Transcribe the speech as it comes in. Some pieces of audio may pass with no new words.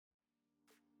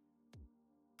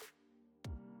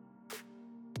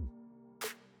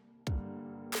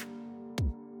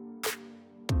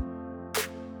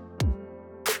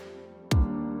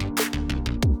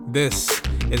This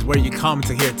is where you come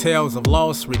to hear tales of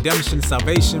loss, redemption,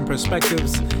 salvation,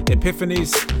 perspectives,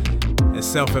 epiphanies, and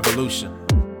self-evolution.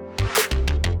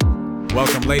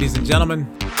 Welcome, ladies and gentlemen,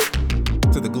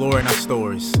 to the Glory in Our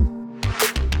Stories.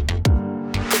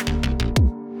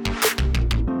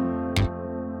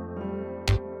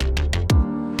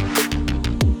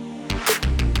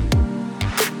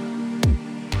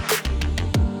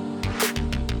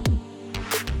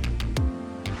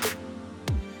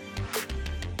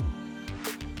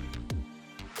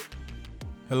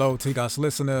 Hello, Tigos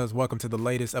listeners. Welcome to the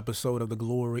latest episode of The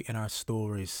Glory in Our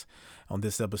Stories. On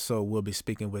this episode, we'll be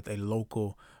speaking with a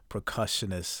local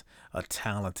percussionist, a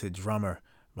talented drummer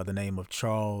by the name of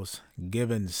Charles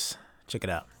Givens. Check it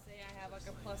out.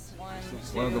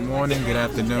 Well, good morning, good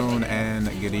afternoon, and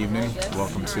good evening.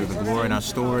 Welcome to The Glory in Our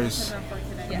Stories.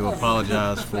 I do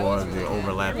apologize for the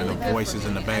overlapping of voices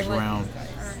in the background.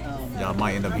 Y'all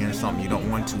might end up hearing something you don't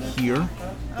want to hear.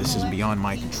 This is beyond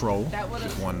my control.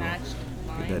 Just wanted to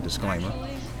get that disclaimer.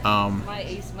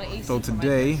 So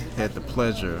today, have the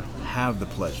pleasure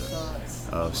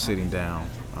of sitting down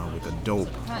with a dope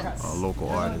local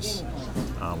artist,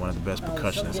 one of the best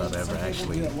percussionists I've ever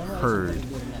actually heard.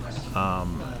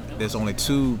 There's only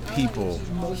two people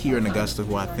here in Augusta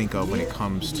who I think of when it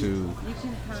comes to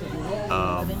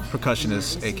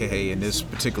percussionists, aka in this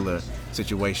particular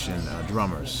situation,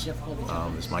 drummers.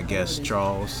 It's my guest,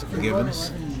 Charles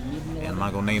Givens. And I'm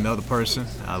not going to name the other person.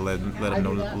 I'll let him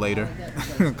know later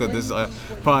because this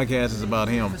podcast is about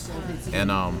him.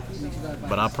 And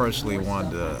but I personally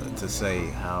wanted to say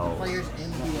how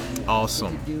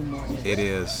awesome it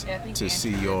is to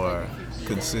see your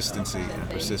consistency and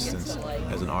persistence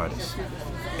as an artist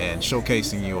and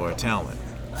showcasing your talent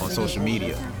on social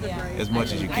media as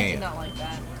much as you can.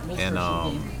 And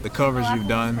the covers you've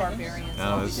done,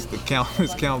 it's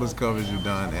countless covers you've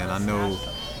done, and I know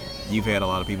you've had a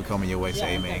lot of people coming your way and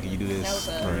say, hey man, can you do this?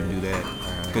 Can you do that?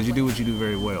 Because you do what you do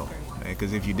very well.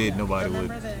 Because if you did, nobody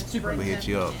would hit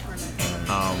you up.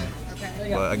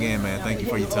 But again, man, thank you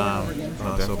for your time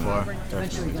so far.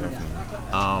 Definitely.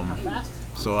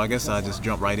 So I guess I just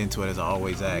jump right into it as I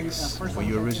always ask. Were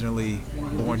you originally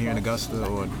born here in Augusta,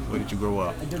 or where did you grow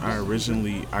up? I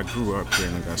grew up here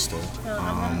in Augusta.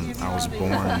 I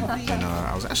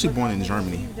was actually born in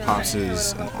Germany. Pops he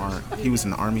was in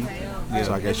the army,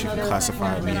 so I guess you could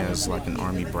classify me as like an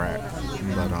army brat.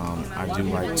 But I do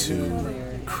like to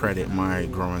credit my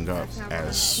growing up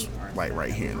as like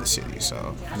right here in the city.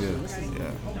 So yeah,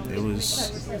 it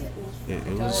was.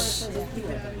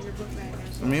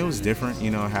 I mean, it was different,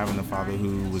 having a father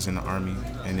who was in the army,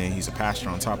 and then he's a pastor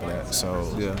on top of that.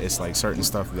 So it's like certain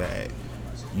stuff that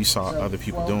you saw other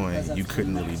people doing, you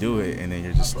couldn't really do it, and then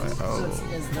you're just like, oh,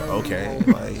 okay,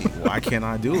 like, why can't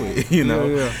I do it,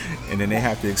 And then they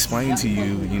have to explain to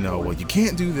you, well, you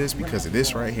can't do this because of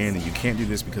this right here, and you can't do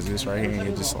this because of this right here, and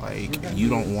you're just like, you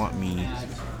don't want me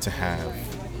to have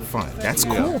fun. That's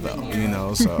cool,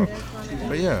 though, so,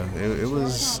 but yeah, it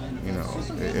was,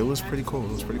 it was pretty cool.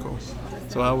 It was pretty cool.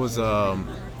 So I was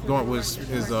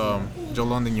is Joe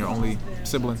London your only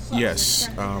sibling? Yes,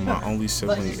 my only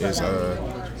sibling is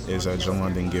Joe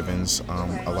London Givens.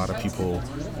 A lot of people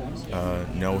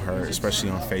know her, especially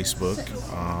on Facebook.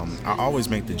 I always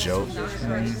make the joke,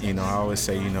 I always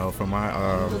say, for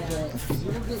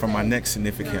my next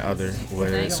significant other,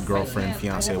 whether it's girlfriend,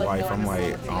 fiance, wife, I'm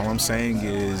like, all I'm saying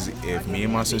is, if me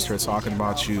and my sister are talking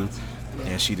about you,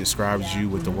 and she describes you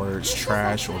with the words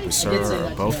trash or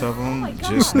absurd or both of them,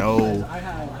 just know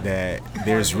that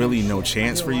there's really no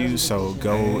chance for you, so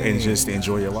go and just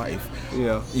enjoy your life.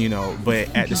 But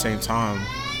at the same time,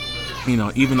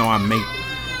 even though I make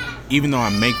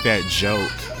that joke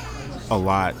a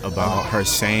lot about her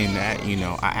saying that,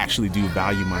 I actually do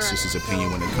value my sister's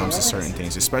opinion when it comes to certain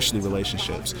things, especially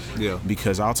relationships.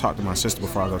 Because I'll talk to my sister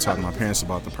before I go talk to my parents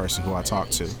about the person who I talk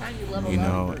to,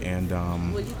 and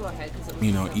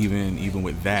even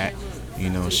with that,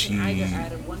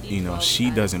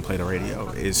 she doesn't play the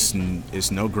radio. It's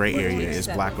no gray area. It's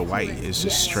black or white. It's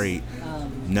just straight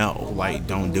no, like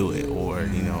don't do it, or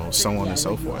so on and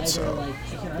so forth. So,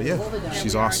 but yeah,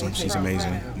 she's awesome. She's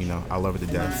amazing. I love her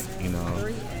to death.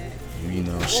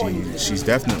 She's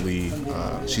definitely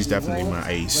my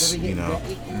ace. And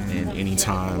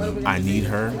anytime I need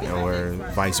her, or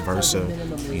vice versa,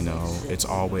 it's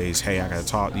always, hey, I gotta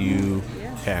talk to you.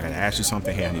 Hey, I gotta ask you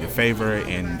something. Hey, I need a favor.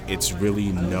 And it's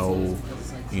really no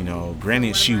you know,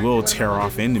 granted, she will tear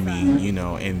off into me, you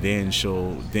know, and then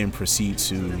she'll then proceed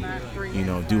to, you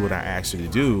know, do what I asked her to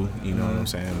do, you know what I'm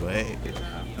saying? But, hey,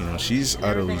 you know, she's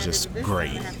utterly just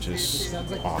great, just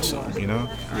awesome, you know?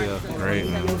 Yeah. Great,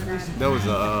 man. That was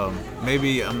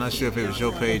maybe, I'm not sure if it was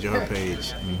your page or her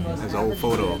page. There's an old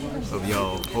photo of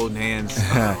y'all holding hands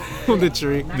on the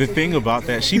tree. The thing about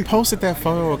that, she posted that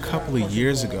photo a couple of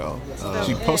years ago.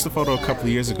 She posted a photo a couple of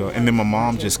years ago, and then my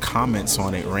mom just comments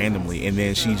on it randomly, and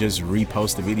then she just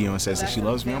reposts the video and says that she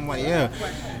loves me. I'm like, yeah.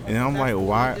 And I'm like,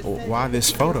 why this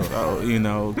photo? Oh, you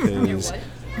know, because,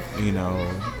 you know,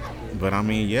 but I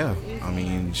mean, yeah. I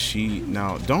mean,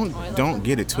 now don't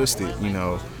get it twisted, you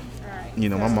know. You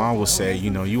know, my mom will say, you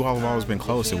know, you all have always been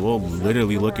close, and we'll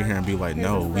literally look at her and be like,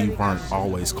 no, we weren't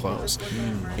always close.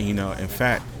 And, you know, in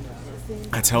fact,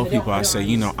 I tell people, I say,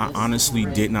 you know, I honestly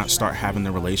did not start having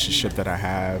the relationship that I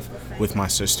have with my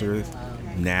sister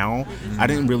now. I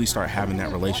didn't really start having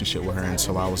that relationship with her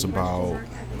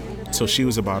until she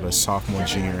was about a sophomore,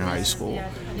 junior in high school,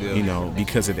 you know,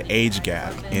 because of the age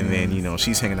gap. And then, you know,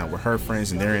 she's hanging out with her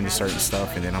friends and they're into certain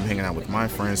stuff, and then I'm hanging out with my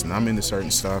friends and I'm into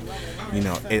certain stuff. You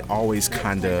know, it always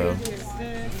kind of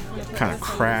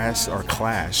clash,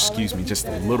 just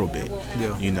a little bit,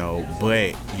 you know.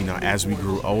 But, you know, as we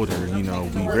grew older, you know,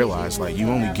 we realized, like, you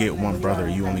only get one brother,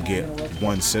 you only get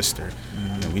one sister.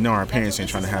 And we know our parents ain't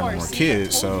trying to have no more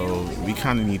kids, so we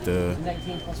kind of need to,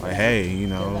 like, hey, you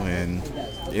know. And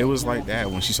it was like that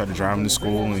when she started driving to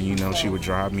school, and, you know, she would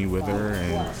drive me with her,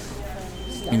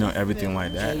 and, you know, everything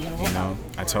like that, you know.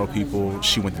 I tell people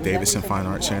she went to Davidson Fine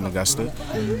Arts here in Augusta,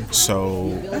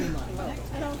 so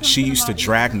she used to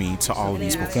drag me to all of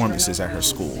these performances at her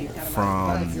school,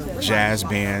 from jazz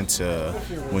band to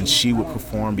when she would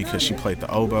perform, because she played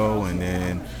the oboe, and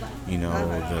then, you know,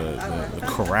 the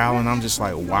chorale. And I'm just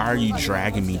like, why are you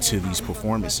dragging me to these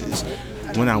performances?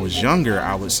 When I was younger,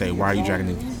 I would say, why are you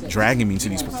dragging me to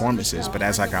these performances? But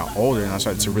as I got older and I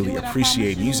started to really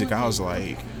appreciate music, I was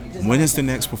like, when is the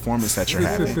next performance that you're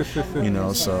having? You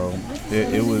know, so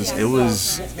it was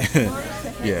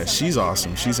yeah, she's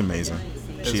awesome. She's amazing.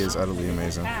 She is utterly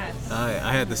amazing.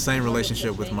 I had the same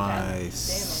relationship with my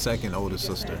second oldest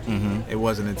sister. It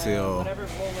wasn't until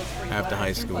after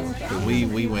high school that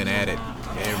we went at it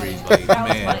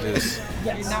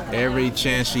every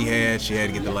chance she had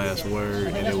to get the last word,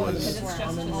 and it was.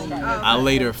 I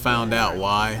later found out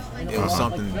why. It was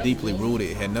something deeply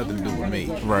rooted. It had nothing to do with me.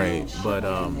 Right. But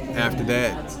after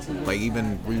that, like,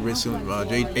 even we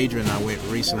recently, Adrian and I went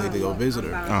recently to go visit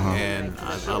her, and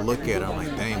I look at her, I'm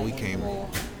like, dang, we came.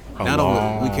 A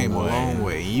long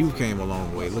way. You came a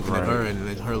long way, looking at her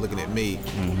and her looking at me.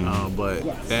 But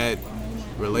that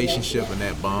relationship and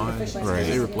that bond is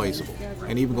irreplaceable.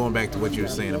 And even going back to what you were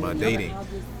saying about dating,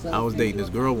 I was dating this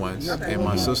girl once, and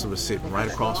my sister was sitting right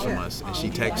across from us, and she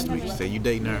texted me. She said, "You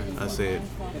dating her?" I said,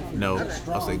 "No."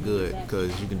 I said, "Good,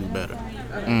 because you can do better."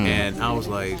 And I was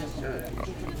like,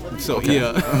 so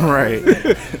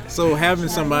right. So having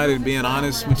somebody being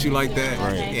honest with you like that,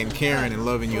 and caring and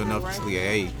loving you enough to say,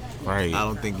 hey, I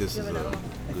don't think this is a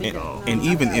good call. And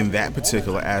even in that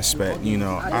particular aspect, you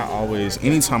know, I always,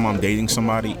 anytime I'm dating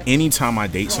somebody, anytime I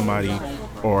date somebody,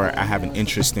 or I have an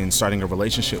interest in starting a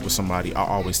relationship with somebody, I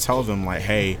always tell them, like,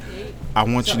 hey, I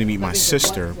want you to meet my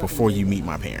sister before you meet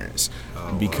my parents.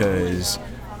 Because,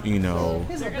 you know,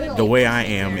 the way I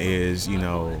am is, you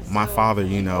know, my father,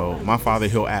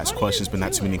 he'll ask questions, but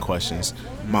not too many questions.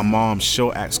 My mom,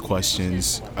 she'll ask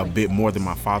questions a bit more than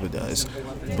my father does.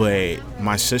 But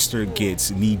my sister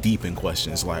gets knee deep in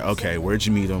questions, like, okay, where'd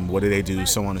you meet them? What do they do?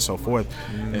 So on and so forth.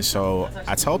 And so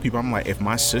I tell people, I'm like, if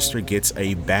my sister gets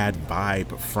a bad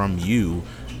vibe from you,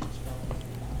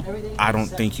 I don't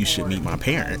think you should meet my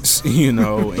parents, you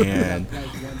know. And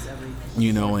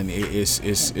you know, and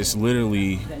it's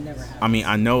literally, I mean,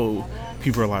 I know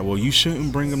people are like, well, you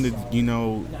shouldn't bring them to, you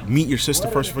know, meet your sister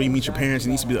first before you meet your parents. It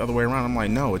needs to be the other way around. I'm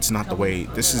like, no, it's not the way,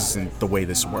 this isn't the way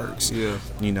this works. Yeah.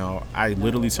 You know, I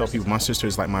literally tell people my sister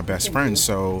is like my best friend,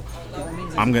 so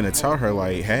I'm going to tell her,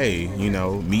 like, hey, you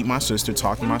know, meet my sister,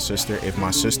 talk to my sister. If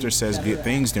my sister says good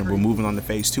things, then we're moving on to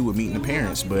phase 2 of meeting the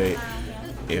parents. But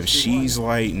if she's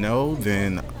like, no,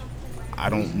 then I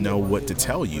don't know what to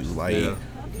tell you. Like,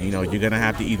 you know, you're going to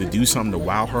have to either do something to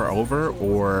wow her over,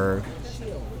 or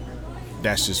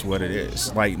that's just what it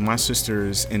is. Like, my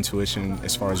sister's intuition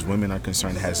as far as women are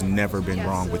concerned has never been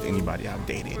wrong with anybody I've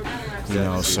dated. You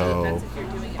know, so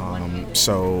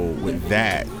with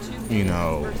that, you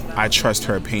know, I trust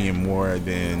her opinion more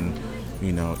than,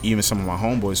 you know, even some of my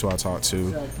homeboys who I talk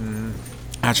to.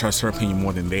 I trust her opinion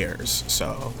more than theirs.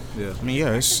 So, I mean,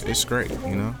 yeah, it's great,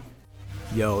 you know.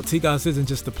 Yo, Tigos isn't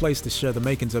just a place to share the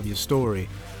makings of your story,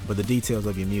 but the details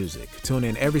of your music. Tune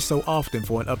in every so often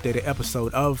for an updated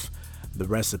episode of The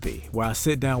Recipe, where I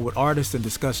sit down with artists and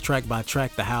discuss track by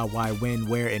track the how, why, when,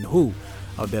 where, and who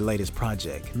of their latest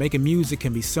project. Making music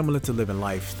can be similar to living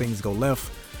life. Things go left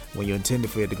when you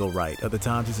intended for it to go right. Other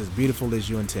times it's as beautiful as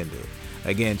you intended.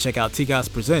 Again, check out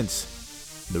Tigos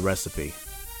Presents The Recipe.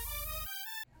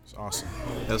 It's awesome.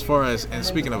 As far as, and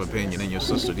speaking of opinion, and your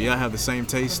sister, do y'all have the same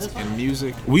taste in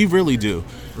music? We really do.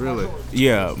 Really?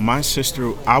 Yeah, my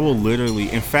sister, I will literally,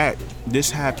 in fact,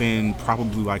 this happened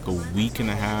probably like a week and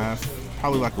a half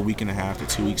to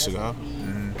 2 weeks ago,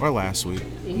 or last week.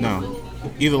 No,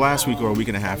 either last week or a week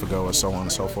and a half ago, or so on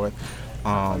and so forth.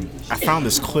 I found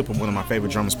this clip of one of my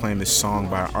favorite drummers playing this song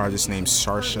by an artist named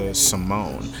Sarsha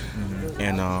Simone.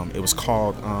 And it was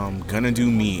called Gonna Do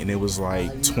Me, and it was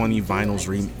like 20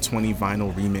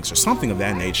 vinyl remix or something of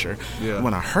that nature. Yeah.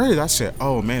 When I heard it, I said,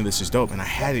 oh man, this is dope, and I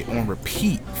had it on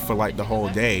repeat for like the whole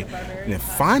day. And then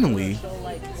finally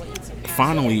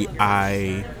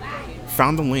I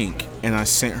found the link and I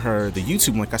sent her the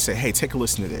YouTube link. I said, hey, take a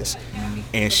listen to this.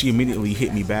 And she immediately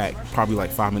hit me back probably like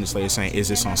 5 minutes later saying, is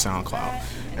this on SoundCloud?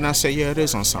 And I said, yeah, it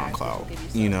is on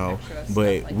SoundCloud, you know,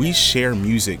 but we share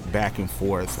music back and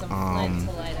forth.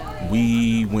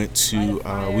 We went to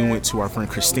our friend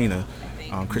Christina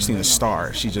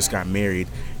Starr. She just got married,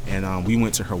 and we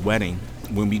went to her wedding.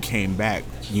 When we came back,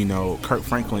 you know, Kirk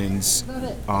Franklin's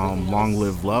Long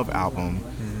Live Love album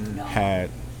had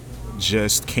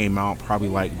just came out probably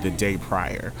like the day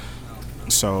prior.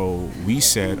 So we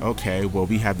said, okay, well,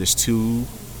 we have this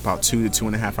about 2 to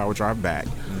 2.5 hour drive back.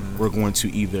 We're going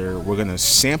to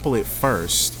sample it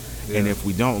first, and if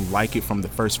we don't like it from the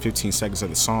first 15 seconds of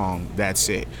the song, that's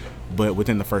it. But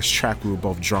within the first track, we were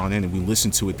both drawn in, and we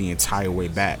listened to it the entire way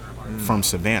back from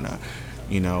Savannah,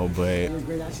 you know. But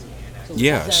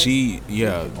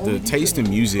the taste in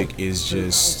music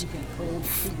is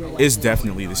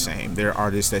definitely the same. There are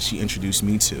artists that she introduced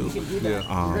me to.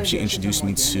 She introduced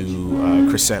me to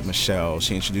Chrisette Michele.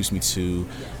 She introduced me to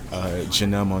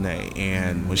Janelle Monáe.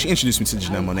 And when she introduced me to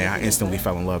Janelle Monáe, I instantly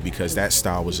fell in love because that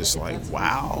style was just like,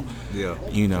 wow. Yeah.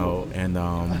 You know, and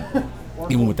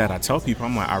even with that, I tell people,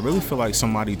 I'm like, I really feel like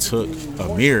somebody took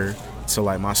a mirror to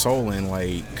like my soul and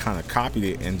like kind of copied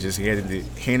it and just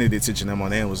handed it to Janelle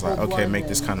Monáe and was like, okay, make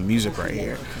this kind of music right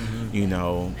here. You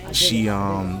know, she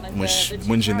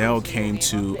when Janelle came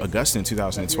to Augusta in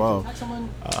 2012,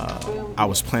 I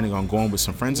was planning on going with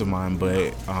some friends of mine,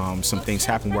 but some things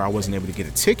happened where I wasn't able to get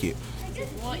a ticket.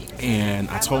 And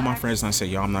I told my friends, and I said,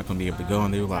 yo, I'm not going to be able to go.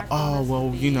 And they were like, oh,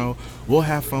 well, you know, we'll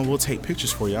have fun. We'll take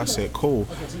pictures for you. I said, cool.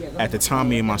 At the time,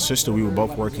 me and my sister, we were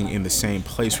both working in the same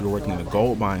place. We were working in a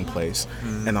gold buying place.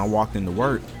 And I walked into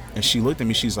work, and she looked at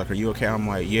me. She's like, are you okay? I'm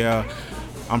like, yeah,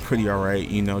 I'm pretty all right.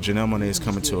 You know, Janelle Monáe is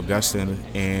coming to Augusta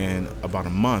in about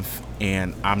a month,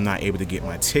 and I'm not able to get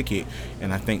my ticket.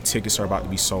 And I think tickets are about to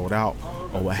be sold out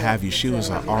or what have you. She was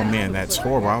like, oh man, that's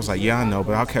horrible. I was like, yeah, I know,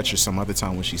 but I'll catch her some other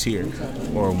time when she's here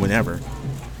or whenever.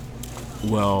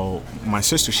 Well, my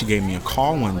sister, she gave me a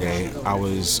call one day. I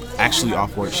was actually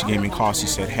off work. She gave me a call. She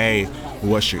said, hey,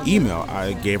 what's your email?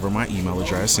 I gave her my email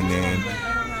address, and then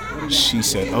she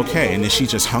said, okay. And then she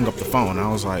just hung up the phone. I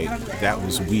was like, that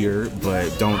was weird,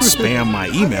 but don't spam my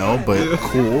email, but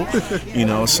cool. You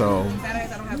know, so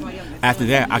after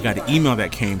that, I got an email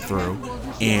that came through,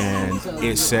 and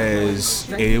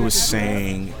it was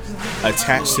saying,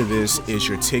 attached to this is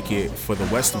your ticket for the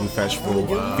Westerly Festival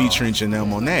featuring Janelle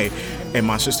Monáe. And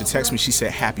my sister texted me, she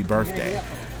said, happy birthday.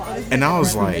 And I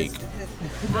was like,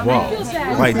 whoa,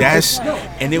 like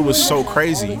and it was so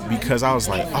crazy because I was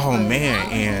like, oh man.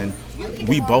 And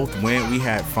we both went, we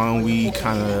had fun. We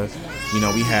kind of, you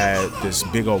know, we had this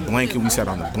big old blanket. We sat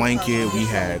on the blanket. We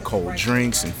had cold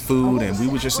drinks and food, and we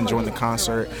were just enjoying the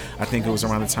concert. I think it was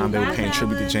around the time they were paying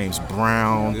tribute to James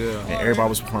Brown, and everybody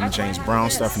was performing James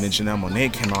Brown stuff. And then Janelle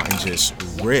Monáe came out and just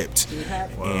ripped.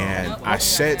 And I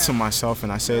said to myself,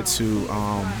 and I said to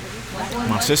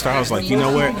my sister, I was like, you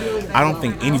know what? I don't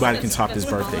think anybody can top this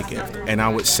birthday gift. And I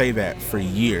would say that for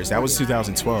years. That was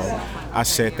 2012. I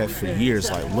said that for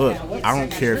years. Like, look, I don't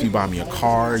care if you buy me a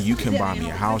car, you can buy me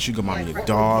a house, you can buy me a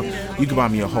dog, you can buy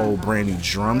me a whole brand new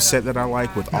drum set that I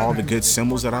like with all the good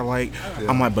cymbals that I like.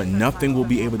 I'm like, but nothing will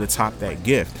be able to top that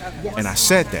gift. And I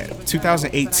said that.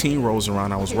 2018 rolls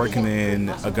around. I was working in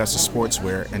Augusta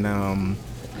Sportswear, and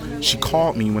she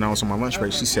called me when I was on my lunch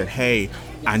break. She said, hey,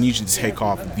 I need you to take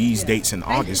off these dates in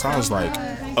August. I was like,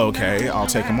 okay, I'll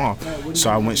take them off. So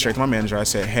I went straight to my manager. I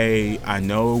said, hey, I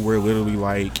know we're literally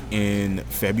like in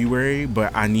February,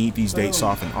 but I need these dates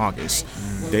off in August.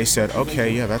 They said,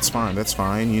 okay, yeah, that's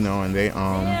fine, you know, and they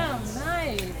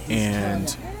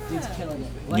and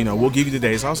we'll give you the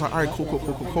days. I was like, all right,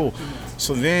 cool.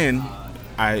 So then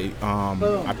I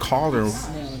called her.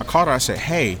 I said,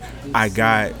 hey, I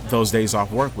got those days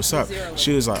off work. What's up?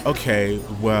 She was like, okay,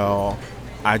 well,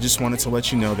 I just wanted to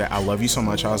let you know that I love you so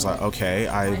much. I was like, okay,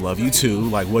 I love you too.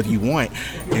 Like, what do you want?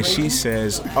 And she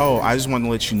says, oh, I just want to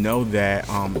let you know that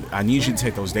I need you to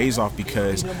take those days off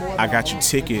because I got you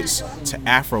tickets to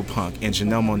Afropunk and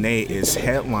Janelle Monáe is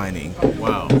headlining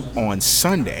on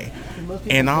Sunday.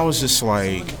 And I was just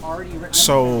like,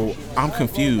 so I'm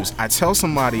confused. I tell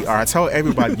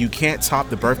everybody you can't top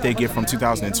the birthday gift from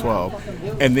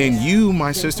 2012. And then you,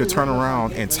 my sister, turn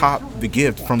around and top the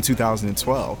gift from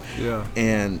 2012. Yeah.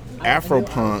 And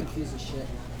Afropunk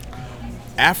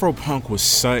was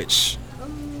such...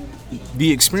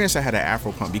 The experience I had at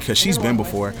Afropunk, because she's been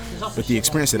before, but the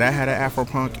experience that I had at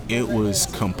Afropunk, it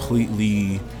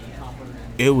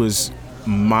was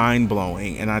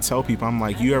mind-blowing. And I tell people, I'm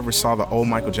like, you ever saw the old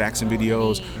Michael Jackson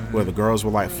videos where the girls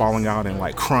were like falling out and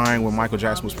like crying when Michael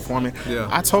Jackson was performing? Yeah.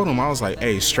 I told them, I was like,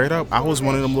 hey, straight up, I was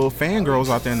one of them little fangirls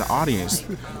out there in the audience.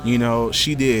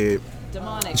 She did,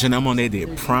 Janelle Monáe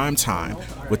did Prime Time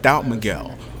without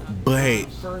Miguel. But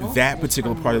that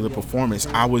particular part of the performance,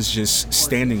 I was just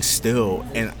standing still,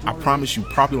 and I promise you,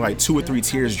 probably like 2 or 3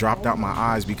 tears dropped out my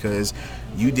eyes because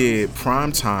you did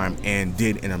Prime Time and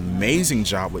did an amazing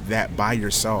job with that by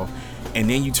yourself, and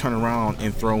then you turn around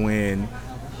and throw in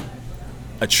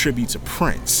a tribute to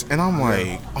Prince, and I'm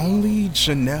like, only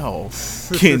Janelle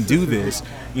can do this,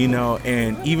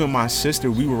 and even my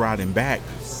sister, we were riding back,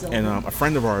 and a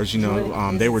friend of ours,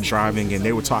 they were driving and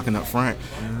they were talking up front,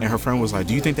 and her friend was like,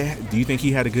 do you think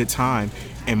he had a good time?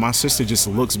 And my sister just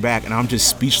looks back, and I'm just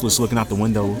speechless looking out the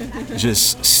window,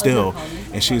 just still.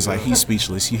 And she was like, he's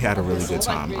speechless. He had a really good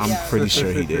time. I'm pretty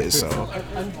sure he did. So,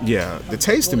 yeah, the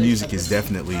taste of music is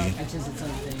definitely hand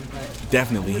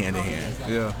in hand.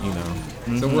 Yeah.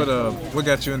 Mm-hmm. So what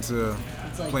got you into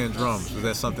playing drums? Was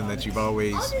that something that you've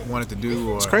always wanted to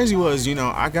do? Or? What's crazy was,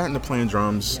 I got into playing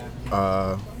drums,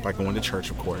 like going to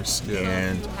church, of course,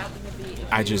 and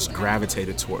I just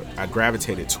gravitated towards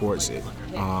it,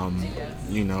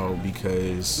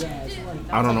 because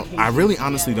I don't know. I really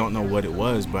honestly don't know what it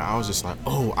was, but I was just like,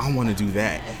 oh, I want to do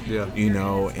that. Yeah.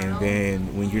 And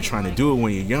then when you're trying to do it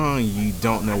when you're young, you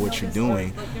don't know what you're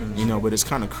doing, but it's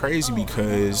kind of crazy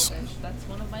because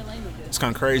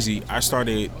I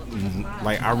started,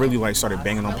 I really started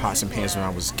banging on pots and pans when I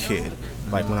was a kid,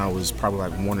 like when I was probably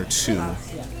like 1 or 2.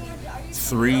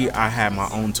 3, I had my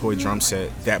own toy drum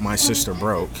set that my sister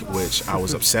broke, which I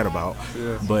was upset about.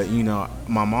 Yeah. But,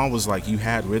 my mom was like, you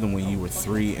had rhythm when you were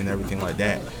 3 and everything like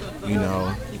that. We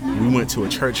went to a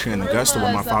church here in Augusta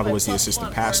where my father was the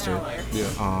assistant pastor,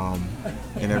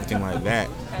 and everything like that.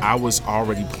 I was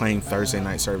already playing Thursday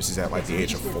night services at like the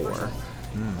age of 4.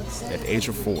 At the age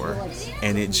of 4,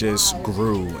 and it just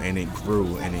grew and it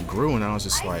grew and it grew, and I was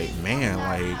just like, man,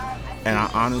 and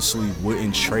I honestly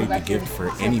wouldn't trade the gift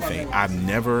for anything.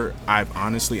 I've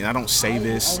honestly, and I don't say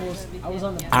this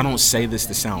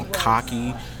to sound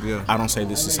cocky. Yeah. I don't say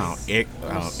this to sound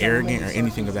arrogant or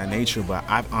anything of that nature, but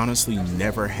I've honestly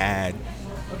never had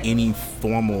any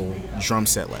formal drum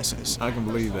set lessons. I can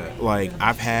believe that. Like,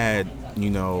 I've had,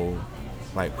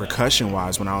 like percussion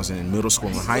wise, when I was in middle school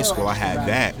and high school, I had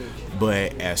that.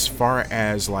 But as far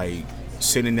as like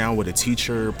sitting down with a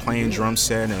teacher, playing drum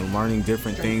set and learning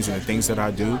different things and the things that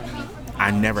I do,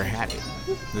 I never had it.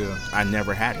 Yeah. I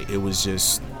never had it. It was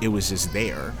just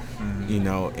there,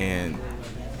 and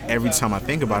every time I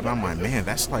think about it, I'm like, man,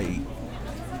 that's kind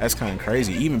of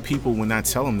crazy. Even people, when I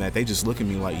tell them that, they just look at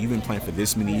me like, you've been playing for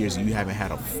this many years and you haven't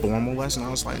had a formal lesson? I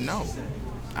was like, no,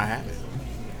 I haven't.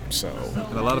 So,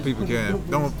 and a lot of people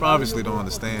obviously don't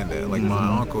understand that. Like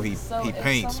my uncle, he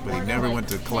paints, but he never went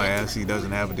to class. He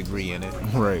doesn't have a degree in it.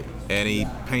 Right. And he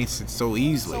paints it so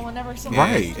easily.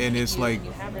 Right. And it's like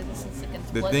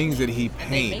the things that he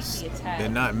paints, they're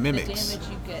not mimics.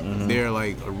 They're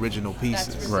like original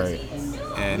pieces. Right.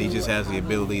 And he just has the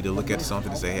ability to look at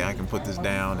something and say, hey, I can put this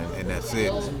down, and that's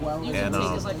it. And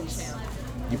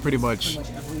you pretty much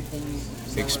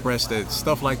express that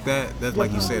stuff like that. That's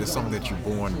like you said, it's something that you're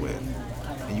born with,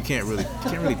 and you can't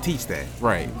really teach that.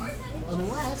 Right.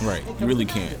 You really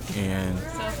can't. And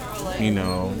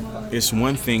it's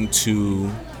one thing to.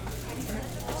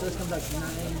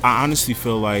 I honestly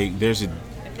feel like there's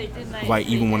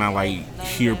even when I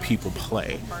hear people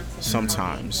play,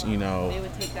 sometimes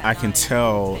I can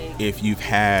tell if you've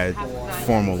had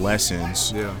formal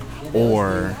lessons,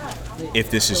 or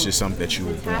if this is just something that you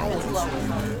were born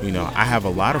with. You know, I have a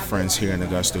lot of friends here in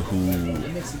Augusta who,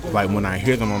 like, when I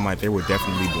hear them, I'm like, they were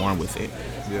definitely born with it.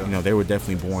 You know, they were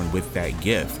definitely born with that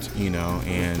gift, you know,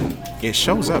 and it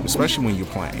shows up, especially when you're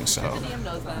playing. So,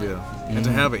 yeah. And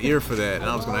to have an ear for that, and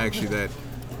I was going to ask you that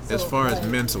as far as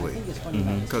mentally,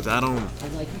 because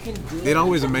it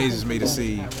always amazes me to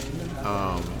see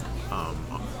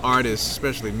artists,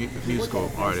 especially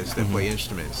musical artists that play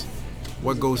instruments.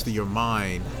 What goes through your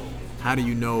mind? How do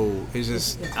you know? It's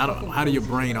just, how do your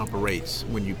brain operates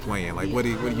when you playing? Like, what do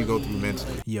you go through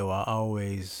mentally? Yo,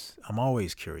 I'm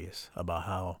always curious about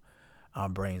how our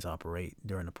brains operate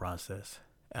during the process.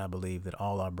 I believe that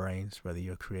all our brains, whether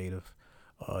you're creative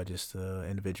or just an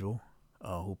individual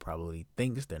who probably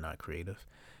thinks they're not creative,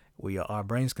 our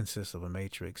brains consist of a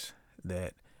matrix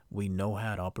that we know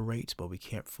how it operates, but we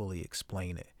can't fully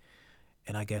explain it.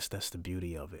 And I guess that's the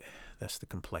beauty of it. That's the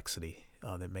complexity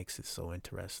that makes it so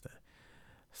interesting.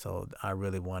 So I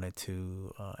really wanted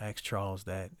to ask Charles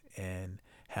that and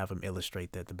have him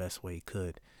illustrate that the best way he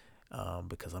could,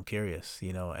 because I'm curious.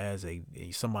 You know, as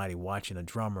somebody watching a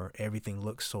drummer, everything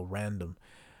looks so random,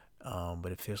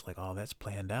 but it feels like, oh, that's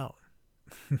planned out.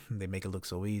 They make it look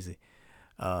so easy.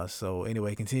 So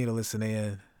anyway, continue to listen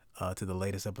in to the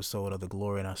latest episode of The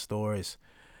Glory in Our Stories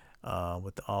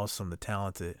with the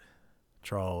talented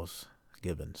Charles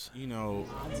Gibbons. You know,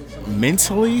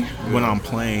 mentally, when I'm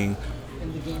playing,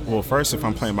 well, first, if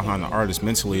I'm playing behind the artist,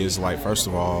 mentally is like, first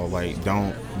of all, like,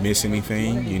 don't miss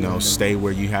anything, you know, stay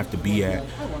where you have to be at.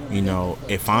 You know,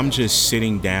 if I'm just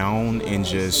sitting down and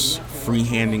just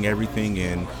freehanding everything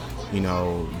and, you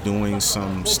know, doing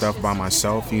some stuff by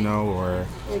myself, you know, or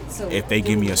if they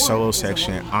give me a solo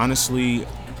section, honestly,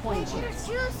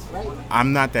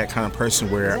 I'm not that kind of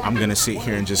person where I'm gonna sit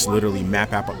here and just literally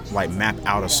map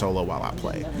out a solo while I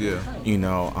play. Yeah. You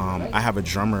know, I have a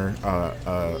drummer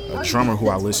who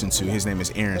I listen to. His name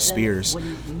is Aaron Spears,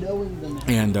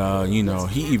 and you know,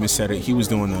 he even said it. He was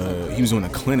doing a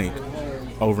clinic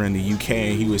over in the UK,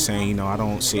 and he was saying, you know, I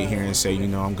don't sit here and say, you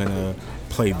know, I'm gonna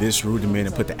play this rudiment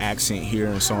and put the accent here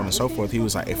and so on and so forth. He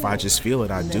was like, if I just feel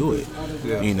it, I do it.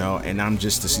 Yeah. You know, and I'm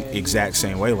just the exact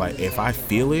same way. Like, if I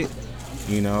feel it,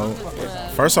 you know,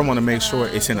 first I want to make sure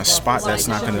it's in a spot that's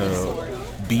not gonna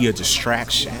be a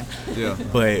distraction. Yeah.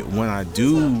 But when I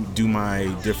do my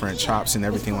different chops and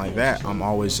everything like that, I'm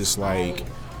always just like,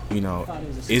 you know,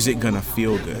 is it gonna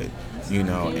feel good? You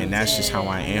know, and that's just how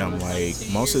I am. Like,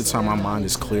 most of the time my mind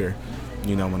is clear,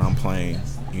 you know, when I'm playing,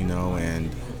 you know, and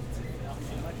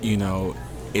you know,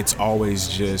 it's always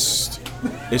just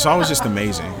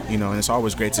amazing, you know, and it's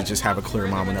always great to just have a clear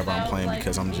mind whenever I'm playing,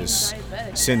 because I'm just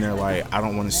sitting there like, I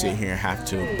don't want to sit here and have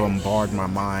to bombard my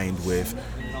mind with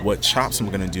what chops I'm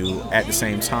going to do. At the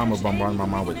same time of bombarding my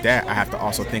mind with that, I have to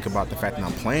also think about the fact that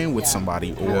I'm playing with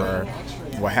somebody or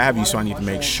what have you, so I need to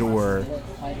make sure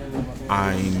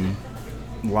I'm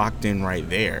locked in right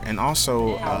there. And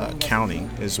also counting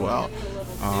as well.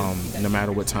 No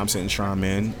matter what time signature I'm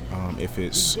in, if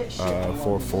it's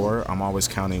 4/4, I'm always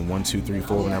counting 1, 2, 3,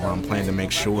 4 whenever I'm playing, to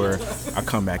make sure I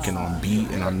come back in on beat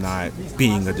and I'm not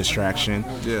being a distraction,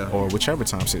 or whichever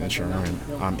time signature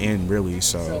I'm in, really.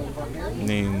 So, I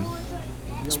mean,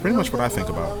 it's pretty much what I think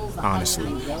about,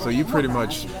 honestly. So you pretty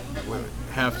much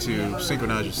have to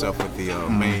synchronize yourself with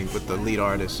with the lead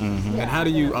artist. And how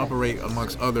do you operate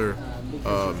amongst other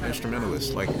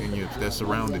instrumentalists, like that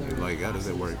surrounded you? Like, how does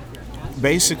that work?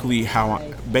 Basically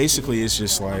it's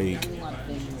just like,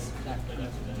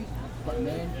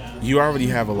 you already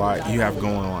have a lot you have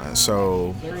going on.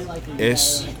 So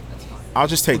I'll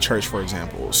just take church, for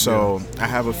example. So I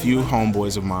have a few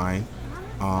homeboys of mine,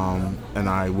 and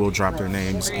I will drop their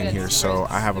names in here. So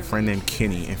I have a friend named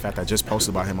Kenny. In fact, I just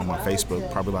posted about him on my Facebook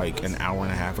probably like an hour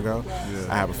and a half ago.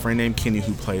 I have a friend named Kenny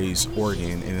who plays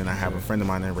organ, and then I have a friend of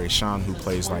mine named Rayshawn who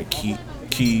plays like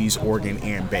keys, organ,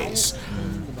 and bass.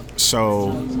 So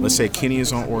let's say Kenny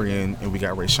is on organ, and we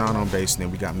got Rayshawn on bass, and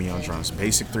then we got me on drums.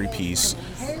 Basic 3-piece.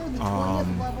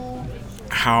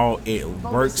 How it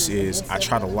works is I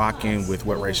try to lock in with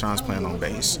what Rayshawn's playing on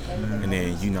bass, and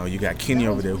then, you know, you got Kenny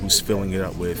over there who's filling it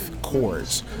up with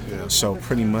chords. So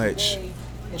pretty much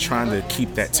trying to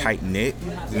keep that tight knit,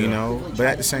 you know, but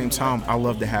at the same time, I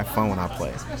love to have fun when I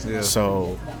play.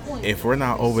 So if we're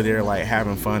not over there like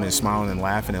having fun and smiling and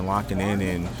laughing and locking in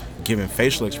and giving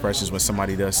facial expressions when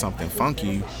somebody does something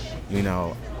funky, you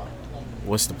know,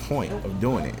 what's the point of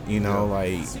doing it? You know,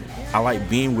 like, I like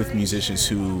being with musicians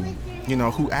who, you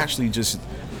know, who actually just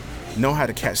know how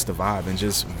to catch the vibe and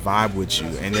just vibe with you,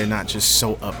 and they're not just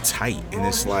so uptight, and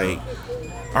it's like,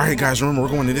 all right, guys, remember, we're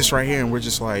going to this right here, and we're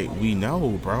just like, we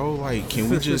know, bro, like, can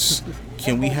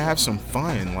we have some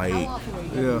fun? Like,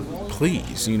 Yeah.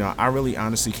 Please, I really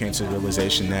honestly came to the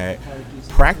realization that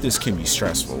practice can be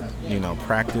stressful.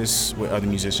 Practice with other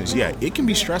musicians, yeah, it can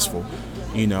be stressful.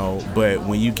 But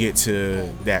when you get to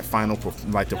that final,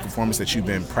 like the performance that you've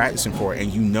been practicing for,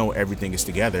 and everything is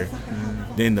together,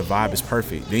 then the vibe is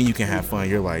perfect. Then you can have fun.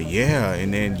 You're like, yeah,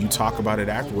 and then you talk about it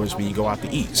afterwards when you go out to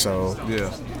eat. So,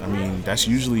 yeah, I mean, that's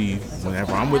usually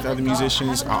whenever I'm with other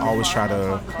musicians, I always try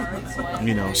to,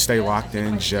 stay locked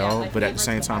in, gel, but at the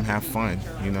same time have fun,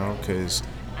 because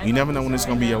you never know when it's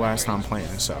going to be your last time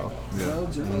playing. So, yeah.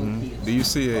 Do you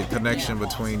see a connection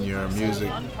between your music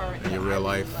and your real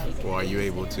life, or are you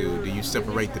able to? Do you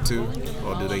separate the two,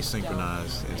 or do they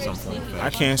synchronize in some form of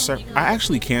fashion? I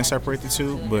actually can separate the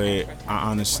two, but I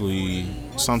honestly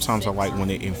sometimes I like when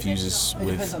it infuses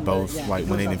with both, like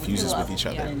when it infuses with each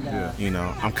other. Yeah.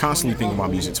 I'm constantly thinking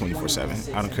about music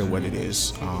 24/7. I don't care what it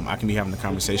is. I can be having a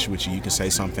conversation with you. You can say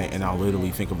something, and I'll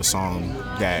literally think of a song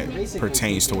that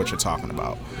pertains to what you're talking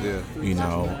about. Yeah.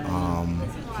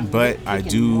 But I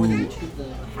do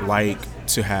like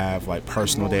to have like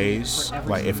personal days.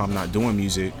 Like if I'm not doing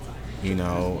music, and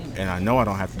I know I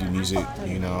don't have to do music,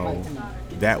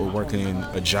 that would work in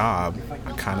a job.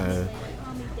 I kind of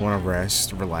want to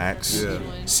rest, relax,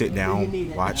 sit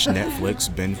down, watch Netflix,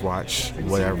 binge watch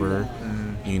whatever,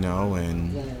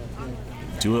 and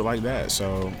do it like that.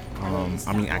 So,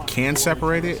 I mean, I can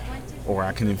separate it or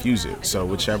I can infuse it. So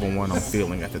whichever one I'm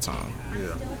feeling at the time.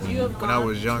 Yeah. When I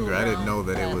was younger, I didn't know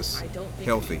that it was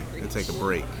healthy to take a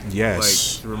break. Yes.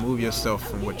 Like to remove yourself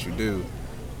from what you do.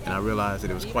 And I realized that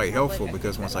it was quite helpful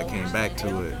because once I came back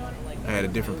to it, I had a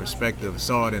different perspective,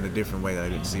 saw it in a different way that I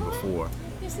didn't see before.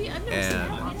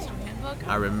 And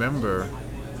I remember,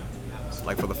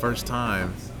 like for the first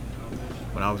time,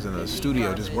 when I was in a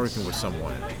studio just working with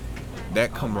someone,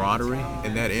 that camaraderie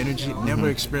and that energy, never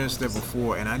experienced that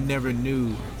before, and I never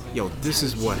knew, this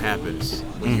is what happens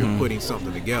when you're putting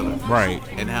something together. Right.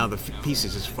 And how the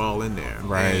pieces just fall in there.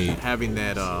 Right. And having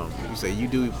that, you say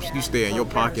you stay in your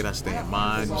pocket, I stay in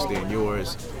mine, you stay in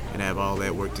yours, and have all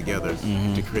that work together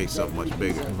to create something much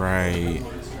bigger. Right.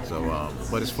 So,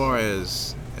 but as far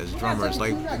as drummers,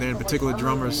 like, are there in particular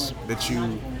drummers that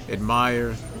you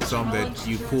admire, some that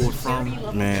you pulled from,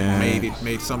 Man, and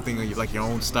made something like your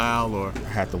own style, or? I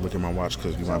have to look at my watch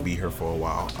because we might be here for a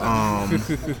while.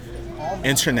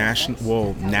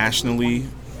 Nationally,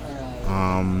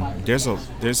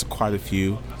 there's quite a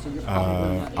few.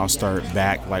 I'll start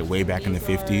back, like way back in the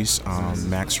 50s.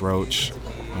 Max Roach,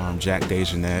 Jack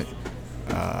DeJohnette,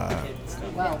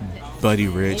 Buddy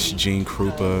Rich, Gene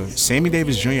Krupa, Sammy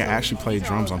Davis Jr. actually played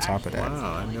drums on top of that.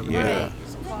 Wow, I never knew that.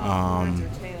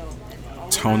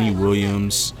 Tony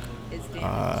Williams,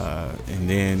 and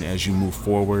then as you move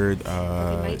forward,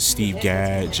 Steve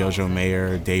Gadd, JoJo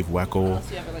Mayer, Dave Weckl,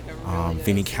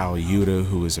 Vinnie Colaiuta,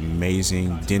 who is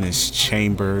amazing, Dennis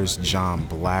Chambers, John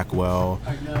Blackwell.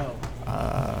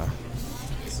 I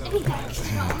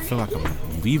feel like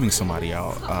I'm leaving somebody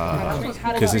out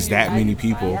because there's that many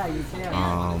people.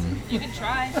 You can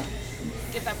try.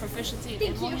 Get that proficiency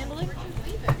in home handling.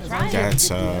 That's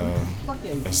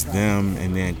them,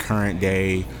 and then current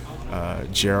day,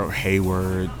 Gerald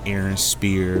Hayward, Aaron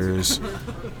Spears,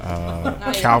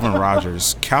 Calvin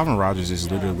Rogers. Calvin Rogers is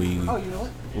literally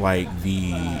like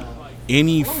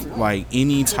any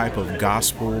type of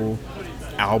gospel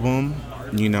album,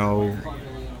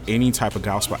 any type of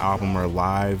gospel album or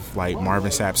live, like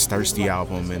Marvin Sapp's Thirsty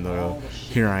album and the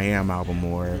Here I Am album,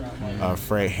 or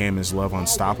Fred Hammond's Love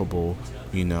Unstoppable,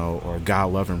 or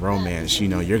God Love and Romance,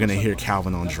 you're going to hear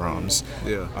Calvin on drums.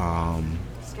 Yeah.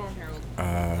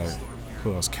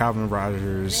 Who else? Calvin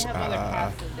Rogers,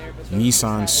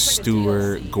 Nissan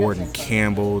Stewart, Gordon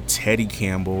Campbell, Teddy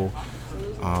Campbell.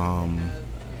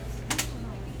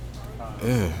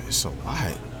 It's a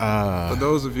lot. For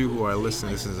those of you who are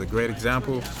listening, this is a great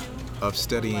example of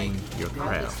studying your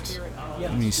craft.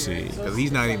 Let me see. Because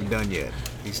he's not even done yet.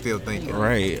 He's still thinking.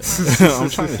 Right. I'm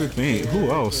trying to think. Who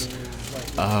else?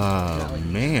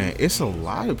 Man, it's a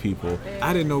lot of people.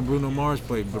 I didn't know Bruno Mars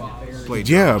played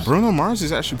Yeah, drums. Bruno Mars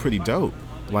is actually pretty dope.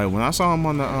 Like when I saw him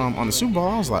on the Super Bowl,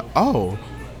 I was like, oh,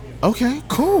 okay,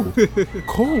 cool,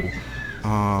 cool.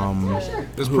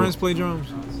 Does Prince play drums?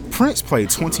 Prince played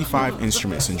 25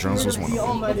 instruments and drums was one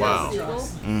of them. Wow.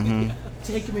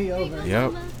 Take me over.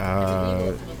 Yep.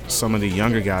 Some of the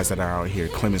younger guys that are out here,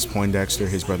 Clemens Poindexter,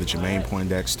 his brother Jermaine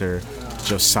Poindexter,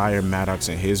 Josiah Maddox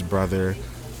and his brother.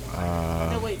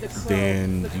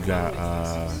 Then you got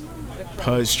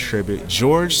Pudge Tribbett,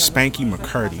 George Spanky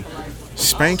McCurdy.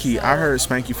 Spanky, I heard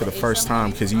Spanky for the first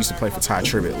time because he used to play for Ty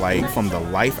Tribbett, like from the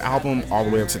Life album all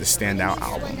the way up to the Stand Out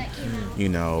album.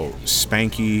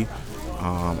 Spanky.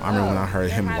 I remember when I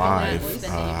heard him live,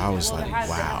 I was like,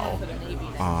 wow.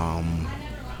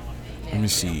 Let me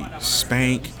see,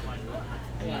 Spank,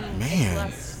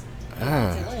 man,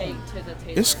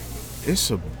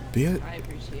 it's a bit.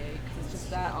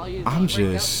 I'm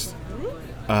just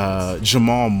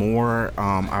Jamal Moore.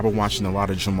 I've been watching a lot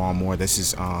of Jamal Moore. This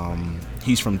is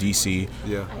he's from DC.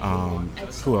 Yeah.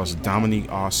 Who else? Dominique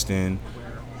Austin.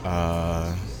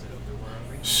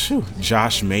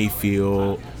 Josh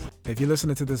Mayfield. If you're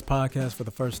listening to this podcast for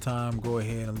the first time, go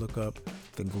ahead and look up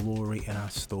The Glory in Our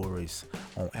Stories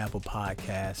on Apple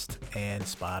Podcasts and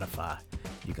Spotify.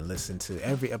 You can listen to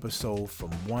every episode from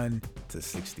 1 to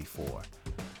 64.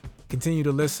 Continue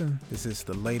to listen. This is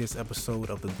the latest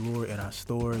episode of The Glory in Our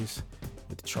Stories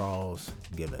with Charles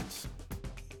Givens.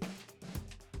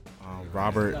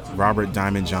 Robert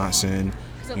Diamond Johnson,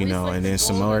 and then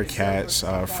some other cats,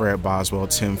 Fred Boswell,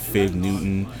 Tim Fig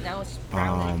Newton.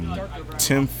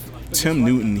 Tim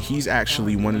Newton, he's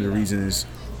actually one of the reasons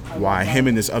why him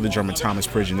and this other drummer, Thomas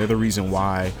Pridgeon, they're the reason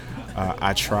why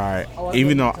I try,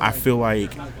 even though I feel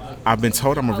like I've been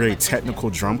told I'm a very technical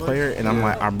drum player, and I'm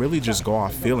like, I'm really just go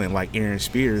off feeling like Aaron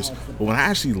Spears. But when I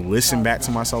actually listen back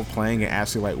to myself playing and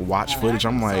actually like watch footage,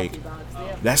 I'm like,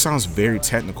 that sounds very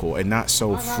technical and not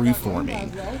so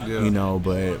free-forming,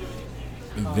 but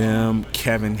them,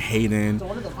 Kevin Hayden,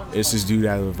 it's this dude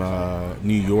out of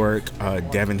New York,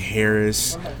 Devin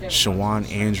Harris, Shawan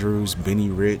Andrews, Benny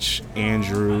Rich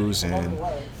Andrews, and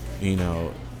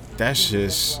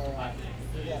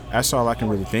that's all I can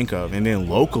really think of. And then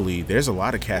locally, there's a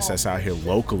lot of cats that's out here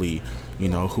locally,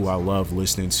 who I love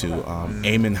listening to.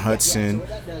 Eamon Hudson.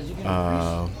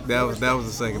 That was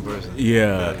the second person.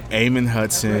 Yeah, Eamon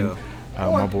Hudson,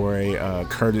 my boy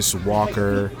Curtis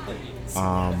Walker,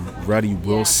 Ruddy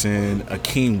Wilson,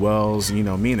 Akeem Wells. Me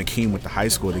and Akeem went to high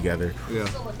school together. Yeah.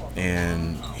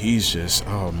 And he's just,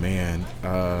 oh man,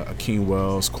 Akeem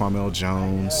Wells, Kwamel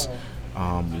Jones,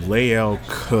 Lael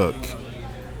Cook.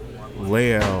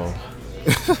 Lael,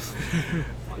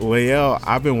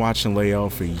 I've been watching Lael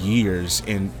for years,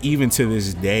 and even to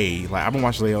this day, like I've been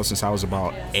watching Lael since I was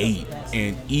about 8,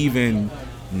 and even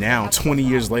now, 20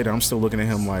 years later, I'm still looking at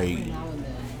him like,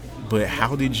 but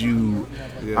how did you?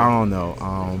 I don't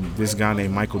know. This guy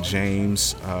named Michael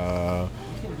James.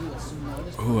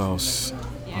 Who else?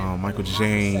 Michael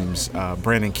James,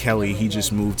 Brandon Kelly, he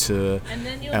just moved to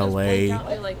LA.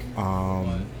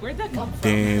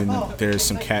 Then there's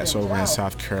some cats over in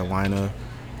South Carolina.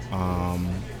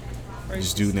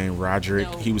 This dude named Roderick,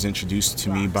 he was introduced to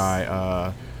me by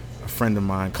a friend of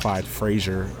mine, Clyde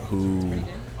Frazier, who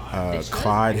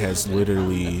Clyde has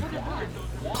literally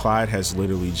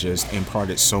just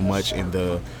imparted so much in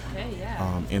the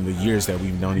years that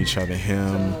we've known each other.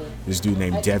 Him, this dude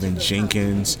named Devin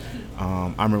Jenkins.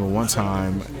 I remember one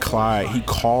time, Clyde, he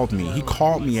called me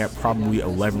at probably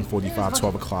 11:45,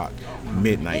 12 o'clock,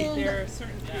 midnight.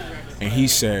 And he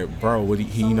said, bro,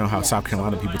 you know how South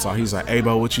Carolina people talk. He's like, hey,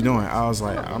 bro, what you doing? I was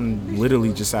like, I'm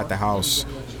literally just at the house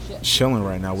chilling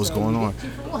right now. What's going on?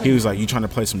 He was like, you trying to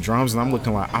play some drums? And I'm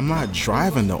looking like, I'm not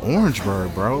driving the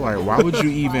Orangeburg, bro. Like, why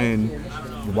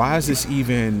is this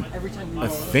even a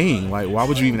thing? Like, why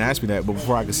would you even ask me that? But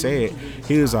before I could say it,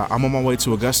 he was like, I'm on my way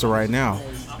to Augusta right now.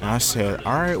 And I said,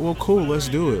 all right, well, cool, let's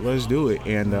do it.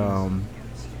 And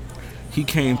he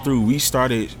came through. We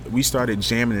started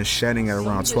jamming and shedding at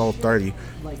around 12:30.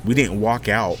 We didn't walk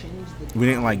out. We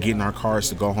didn't get in our cars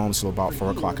to go home till about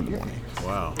 4 o'clock in the morning.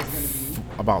 Wow.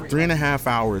 About 3.5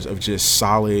 hours of just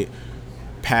solid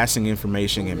passing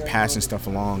information and passing stuff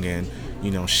along, and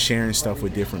sharing stuff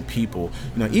with different people.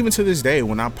 Even to this day,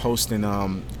 when I post in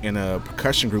a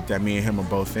percussion group that me and him are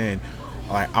both in,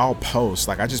 I'll post.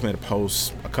 I just made a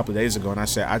post a couple of days ago, and I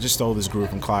said, I just stole this groove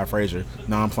from Clyde Frazier.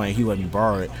 Now I'm playing. He let me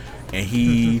borrow it. And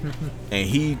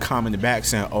he commented back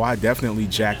saying, oh, I definitely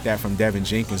jacked that from Devin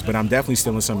Jenkins, but I'm definitely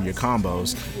stealing some of your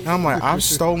combos. And I'm like, I've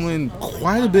stolen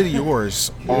quite a bit of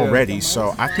yours already,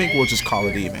 so I think we'll just call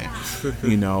it even.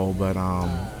 But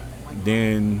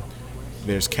then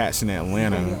there's cats in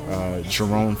Atlanta,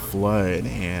 Jerome Flood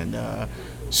and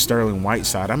Sterling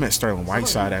Whiteside. I met Sterling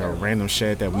Whiteside at a random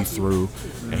shed that we threw,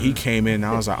 and he came in and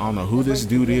I was like, I don't know who this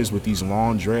dude is with these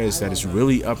long dreads that is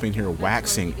really up in here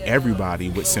waxing everybody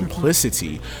with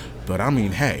simplicity. But I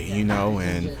mean, hey,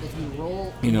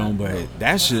 but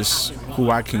that's just who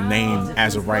I can name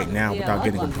as of right now without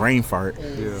getting a brain fart.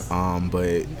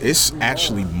 But it's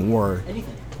actually more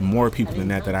people than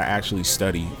that I actually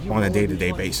study on a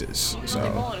day-to-day basis.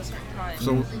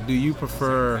 So do you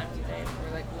prefer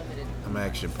I'm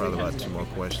actually probably about 2 more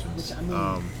questions.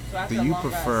 Do you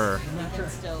prefer,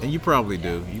 and you probably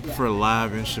do, you prefer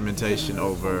live instrumentation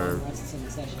over,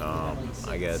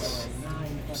 I guess,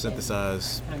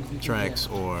 synthesized tracks,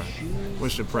 or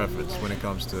what's your preference when it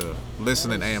comes to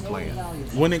listening and playing?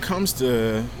 When it comes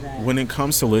to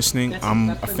listening, I'm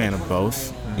a fan of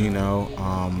both.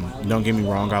 Don't get me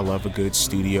wrong. I love a good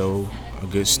studio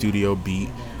beat,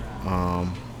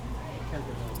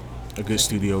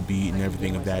 and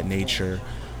everything of that nature.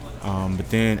 But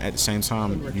then at the same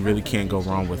time, you really can't go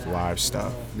wrong with live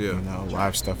stuff. Yeah.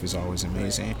 Live stuff is always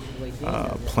amazing.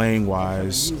 Playing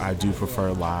wise, I do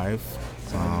prefer live.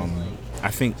 I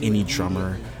think any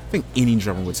drummer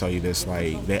would tell you this.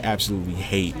 Like, they absolutely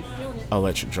hate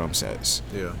electric drum sets.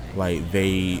 Yeah. Like,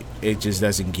 it just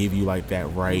doesn't give you like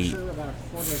that right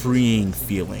freeing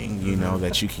feeling,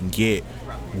 that you can get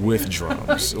with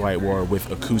drums, like, or with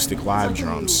acoustic live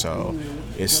drums. So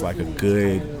it's like a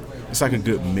good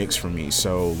mix for me.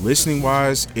 So listening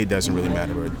wise, it doesn't really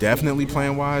matter. But definitely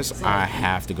playing wise, I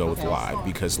have to go with live,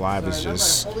 because live is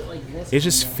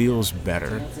just feels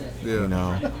better.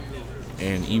 Yeah.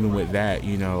 And even with that,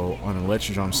 on an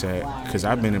electric drum set, because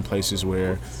I've been in places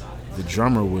where the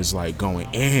drummer was like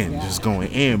going in,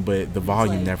 but the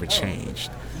volume never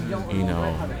changed.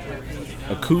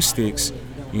 Acoustics,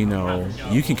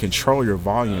 you can control your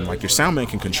volume. Like, your soundman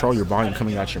can control your volume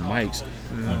coming out your mics,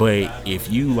 but if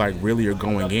you like really are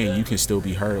going in, you can still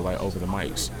be heard like over the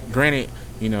mics. Granted,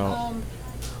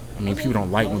 people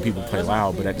don't like when people play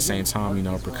loud, but at the same time,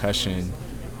 percussion,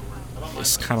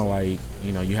 it's kind of like,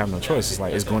 you have no choice. It's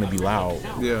like, it's going to be loud,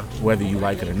 Yeah. whether you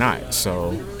like it or not.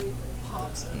 So,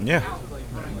 yeah.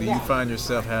 Do you find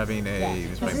yourself having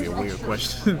this might be a weird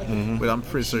question, but I'm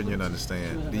pretty certain you'll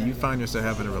understand. Do you find yourself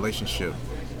having a relationship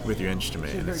with your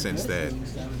instrument, in the sense that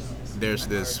there's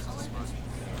this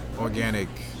organic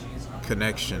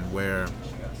connection where,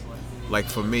 like,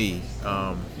 for me,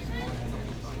 I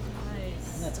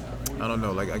don't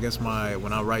know, like, I guess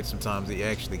when I write, sometimes they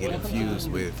actually get infused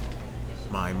with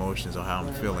my emotions or how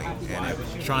I'm feeling, and I'm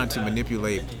trying to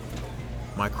manipulate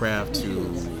my craft to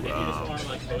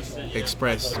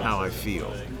express how I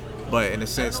feel. But in a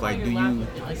sense, like,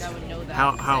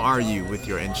 how are you with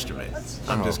your instrument?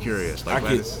 I'm just curious. Like,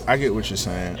 I get what you're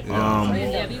saying.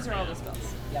 Yeah, these are all the spells.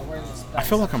 I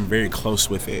feel like I'm very close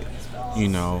with it.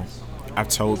 I've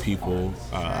told people,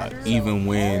 even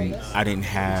when if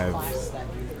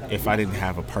I didn't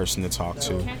have a person to talk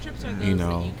to,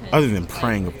 other than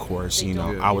praying, of course,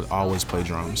 I would always play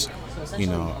drums. When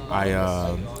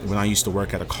I used to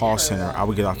work at a call center, I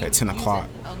would get off at 10 o'clock,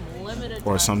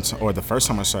 or the first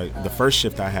time I started, the first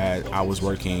shift I had, I was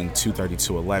working 2:30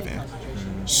 to 11.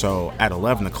 So at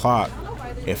 11 o'clock,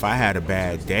 if I had a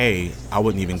bad day, I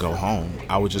wouldn't even go home.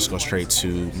 I would just go straight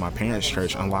to my parents'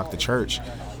 church, unlock the church,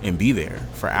 and be there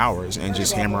for hours and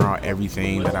just hammer out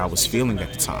everything that I was feeling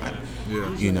at the time.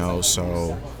 Yeah.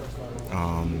 So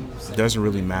it doesn't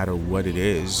really matter what it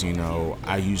is.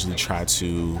 I usually try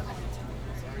to,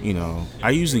 I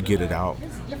usually get it out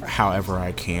however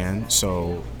I can.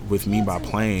 So with me, by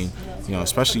playing,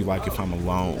 especially like if I'm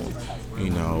alone,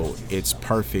 it's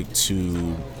perfect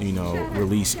to,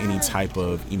 release any type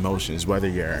of emotions. Whether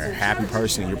you're a happy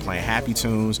person, you're playing happy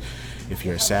tunes. If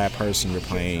you're a sad person, you're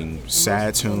playing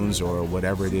sad tunes, or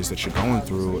whatever it is that you're going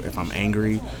through. If I'm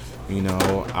angry,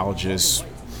 I'll just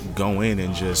go in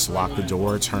and just lock the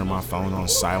door, turn my phone on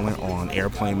silent or on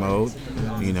airplane mode,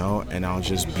 and I'll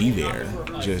just be there,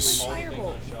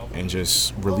 and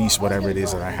just release whatever it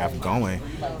is that I have going.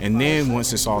 And then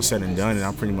once it's all said and done, and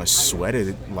I pretty much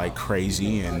sweated like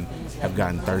crazy and have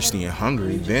gotten thirsty and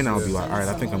hungry, then I'll be like, all right,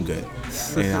 I think I'm good.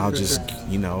 And I'll just,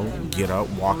 get up,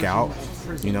 walk out,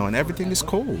 and everything is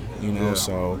cool,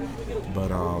 so. But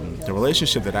the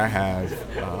relationship that I have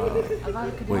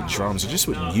with drums, or just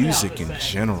with music in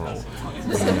general,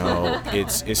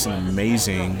 it's an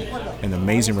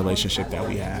amazing relationship that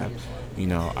we have.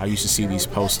 I used to see these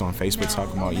posts on Facebook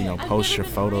talking about, post your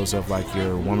photos of like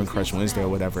your Woman Crush Wednesday or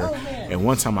whatever. And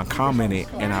one time I commented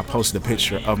and I posted a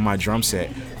picture of my drum set.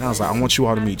 And I was like, I want you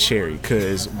all to meet Cherry,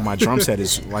 because my drum set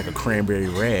is like a cranberry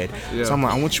red. Yeah. So I'm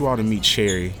like, I want you all to meet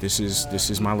Cherry. This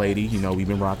is my lady. We've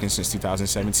been rocking since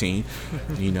 2017,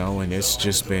 and it's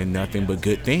just been nothing but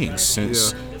good things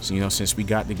since we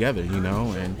got together,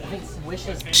 and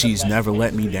she's never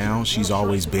let me down. She's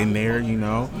always been there,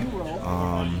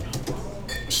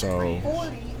 So,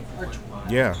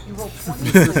 yeah.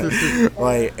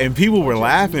 Like, and people were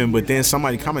laughing, but then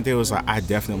somebody commented, was like, I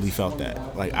definitely felt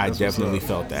that. Like, I definitely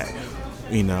felt that.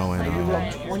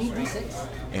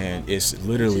 And it's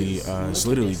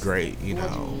literally great,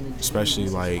 especially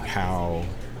like how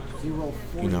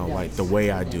you know, like the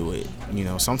way I do it. You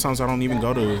know, sometimes I don't even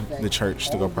go to the church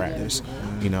to go practice,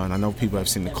 you know, and I know people have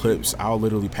seen the clips. I'll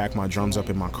literally pack my drums up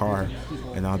in my car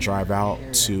and I'll drive out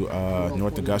to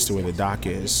North Augusta where the dock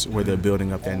is, where they're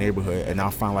building up that neighborhood, and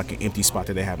I'll find like an empty spot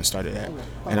that they haven't started at,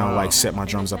 and I'll like set my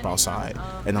drums up outside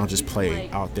and I'll just play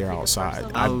out there outside.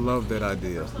 I love that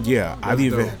idea. Yeah, I've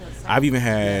even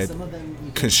had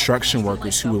construction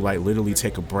workers who would like literally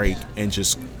take a break and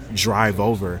just drive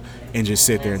over and just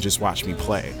sit there and just watch me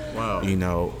play. Wow. You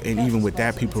know, and even with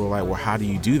that, people are like, well, how do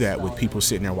you do that with people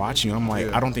sitting there watching you? I'm like,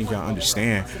 I don't think y'all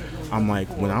understand. I'm like,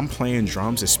 when I'm playing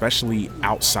drums, especially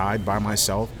outside by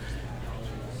myself,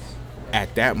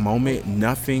 at that moment,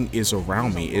 nothing is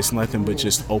around me. It's nothing but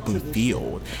just open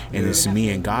field, and it's me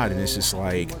and God, and it's just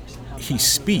like he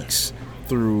speaks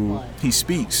through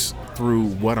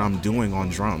what I'm doing on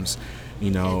drums,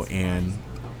 you know. And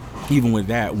even with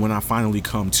that, when I finally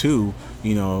come to,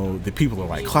 you know, the people are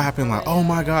like clapping, like, oh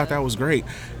my God, that was great.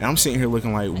 And I'm sitting here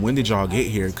looking like, when did y'all get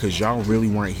here? Because y'all really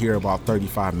weren't here about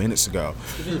 35 minutes ago,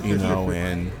 you know.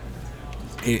 And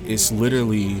it's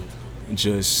literally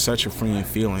just such a freeing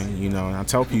feeling, you know. And I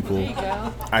tell people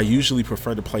I usually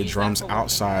prefer to play drums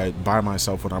outside by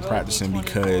myself when I'm practicing,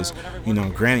 because, you know,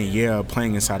 granted,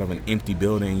 playing inside of an empty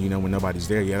building, you know, when nobody's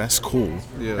there, that's cool,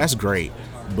 that's great,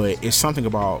 but it's something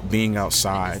about being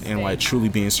outside and like truly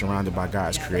being surrounded by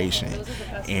God's creation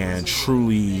and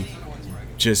truly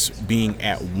just being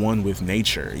at one with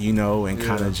nature, you know, and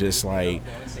kind of just like,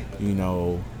 you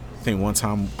know, I think one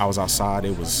time I was outside,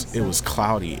 it was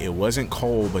cloudy. It wasn't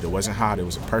cold, but it wasn't hot. It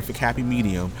was a perfect happy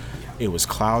medium. It was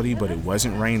cloudy, but it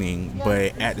wasn't raining.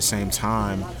 But at the same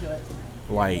time,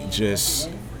 like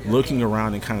just looking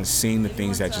around and kind of seeing the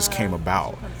things that just came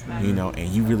about, you know, and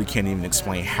you really can't even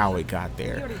explain how it got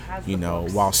there, you know,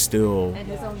 while still,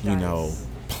 you know,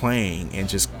 playing and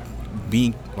just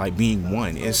being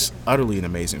one. It's utterly an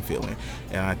amazing feeling.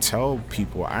 And I tell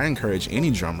people, I encourage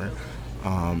any drummer,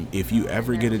 if you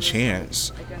ever get a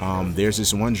chance, there's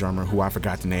this one drummer who I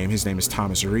forgot the name. His name is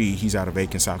Thomas Reed. He's out of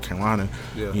Aiken, South Carolina.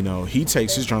 You know, he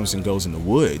takes his drums and goes in the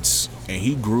woods, and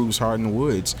he grooves hard in the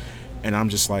woods. And I'm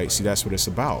just like, see, that's what it's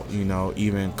about. You know,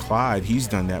 even Clyde, he's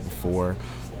done that before.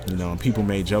 You know, and people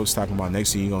made jokes talking about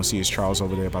next thing you're going to see is Charles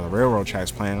over there by the railroad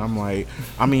tracks playing. I'm like,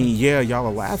 I mean, y'all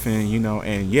are laughing, you know,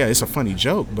 and it's a funny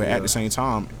joke, but at the same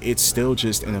time, it's still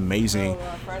just an amazing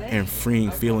and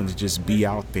freeing feeling to just be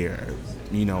out there,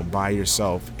 you know, by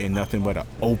yourself in nothing but an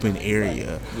open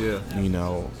area. You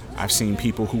know, I've seen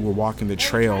people who were walking the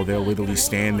trail, they'll literally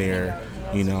stand there.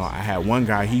 You know, I had one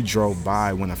guy, he drove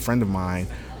by when a friend of mine,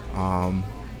 I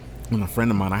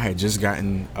had just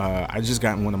gotten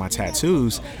one of my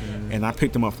tattoos, and I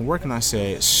picked him up from work and I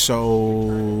said, so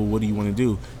what do you want to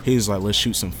do? He was like, let's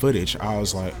shoot some footage. I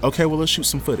was like, okay, well, let's shoot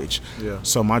some footage.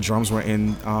 So my drums were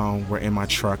in my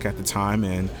truck at the time,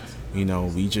 and you know,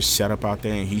 we just set up out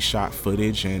there and he shot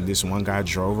footage, and this one guy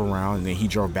drove around, and then he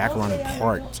drove back around and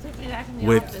parked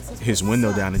with his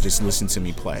window down and just listened to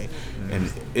me play. And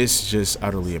it's just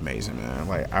utterly amazing, man.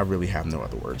 Like, I really have no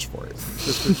other words for it.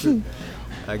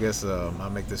 I guess I'll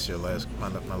make this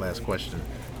my last question.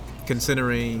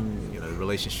 Considering, you know, the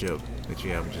relationship that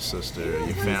you have with your sister,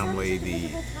 your family, the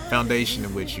foundation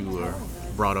in which you were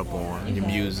brought up on, your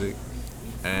music,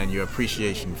 and your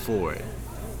appreciation for it,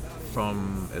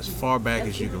 from as far back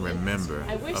as you can remember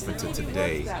up until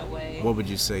today, what would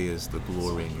you say is the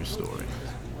glory in your story?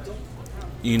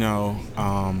 You know,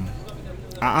 I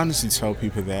honestly tell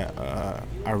people that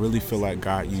I really feel like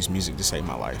God used music to save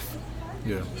my life.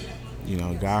 You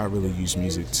know, God really used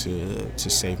music to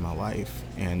save my life.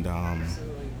 And,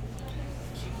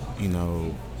 you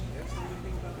know,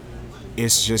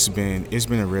 it's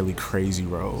been a really crazy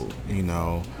road, you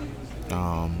know.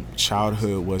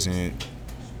 Childhood wasn't,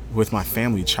 with my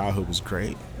family, childhood was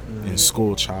great. In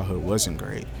school, childhood wasn't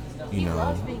great. You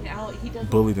know,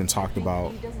 bullied and talked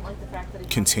about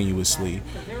continuously,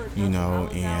 you know,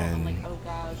 and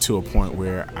to a point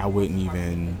where I wouldn't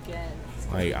even,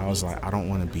 like, I was like, I don't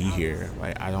want to be here.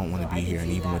 Like, I don't want to be here. And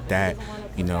even with that,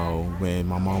 you know, when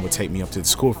my mom would take me up to the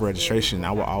school for registration,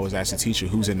 I would always ask the teacher,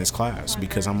 who's in this class?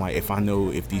 Because I'm like, if I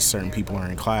know if these certain people are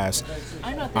in class,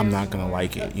 I'm not going to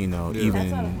like it. You know,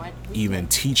 even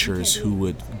teachers who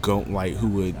would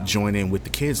join in with the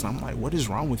kids. And I'm like, what is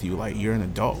wrong with you? Like, you're an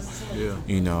adult.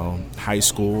 You know, high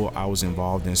school, I was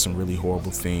involved in some really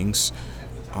horrible things.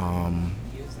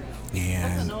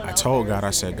 And I told God,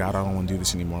 I said, God, I don't want to do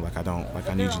this anymore.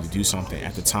 I need you to do something.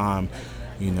 At the time,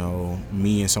 you know,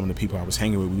 me and some of the people I was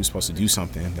hanging with, we were supposed to do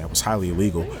something that was highly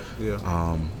illegal.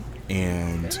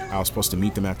 And I was supposed to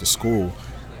meet them after school.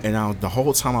 And the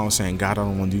whole time I was saying, God, I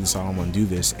don't want to do this. I don't want to do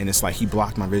this. And it's like he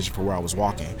blocked my vision for where I was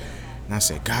walking. And I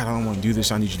said, God, I don't want to do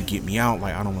this. I need you to get me out.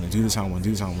 Like, I don't want to do this. I don't want to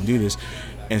do this. I don't want to do this.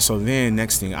 And so then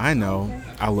next thing I know,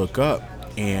 I look up,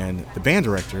 and the band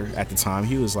director at the time,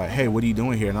 he was like, hey, what are you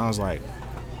doing here? And I was like,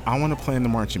 I want to play in the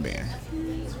marching band.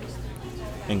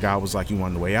 And God was like, you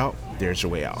want the way out? There's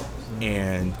your way out.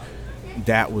 And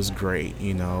that was great,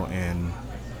 you know. And,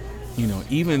 you know,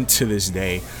 even to this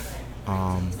day, you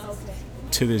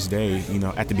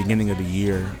know, at the beginning of the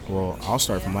year, well, I'll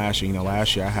start from last year. You know,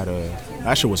 last year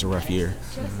was a rough year.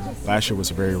 Last year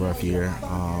was a very rough year.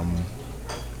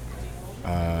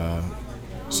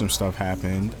 Some stuff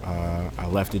happened. I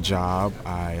left a job.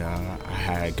 I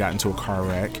had gotten into a car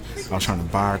wreck. I was trying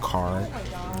to buy a car.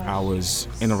 I was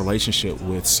in a relationship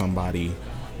with somebody,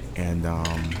 and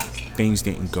things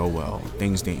didn't go well.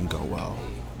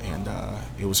 And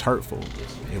it was hurtful.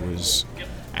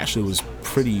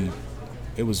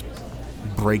 It was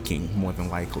breaking, more than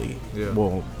likely. Yeah.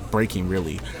 Well, breaking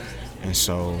really. And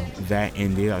so that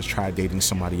ended. I tried dating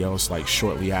somebody else like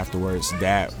shortly afterwards.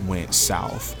 That went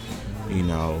south, you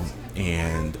know,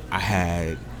 and I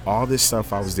had all this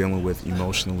stuff I was dealing with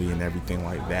emotionally and everything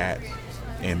like that,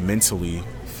 and mentally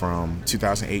from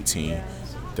 2018,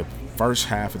 the first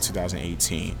half of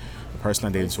 2018, the person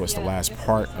I dated towards the last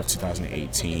part of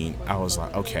 2018, I was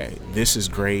like, okay, this is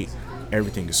great.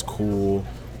 Everything is cool.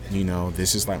 You know,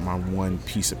 this is like my one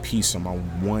piece of peace, or my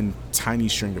one tiny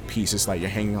string of peace. It's like you're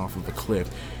hanging off of a cliff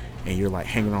and you're like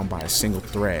hanging on by a single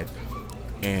thread.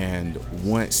 And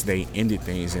once they ended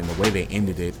things, and the way they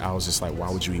ended it, I was just like, why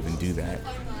would you even do that?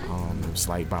 It was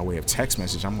like by way of text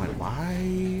message. I'm like,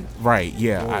 why? Right,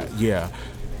 yeah, yeah.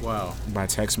 Wow. By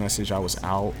text message, I was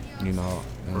out, you know.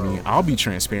 I mean, I'll be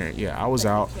transparent. Yeah, I was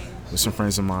out with some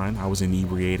friends of mine. I was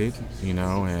inebriated, you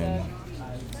know, and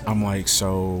I'm like,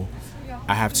 so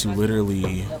I have to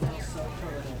literally,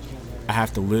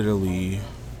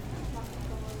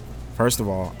 first of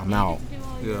all, I'm out.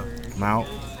 Yeah. I'm out.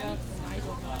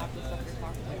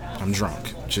 I'm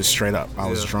drunk, just straight up. I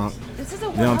was drunk.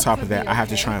 Then on top of that, I have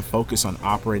to try and focus on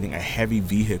operating a heavy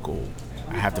vehicle.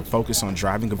 I have to focus on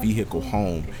driving a vehicle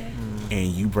home, and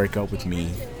you break up with me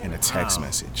in a text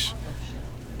message.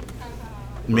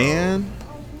 Man,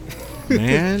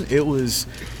 it was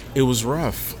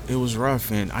rough. It was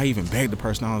rough, and I even begged the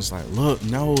person. I was like, look,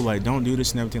 no, like, don't do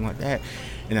this and everything like that.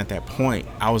 And at that point,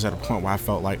 I was at a point where I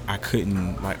felt like I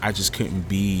just couldn't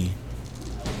be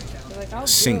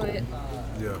single.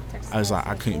 Yeah. I was like,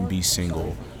 I couldn't be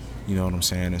single, you know what I'm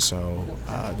saying? And so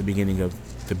the beginning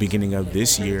of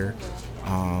this year,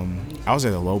 I was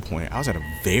at a low point. I was at a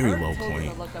very low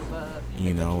point,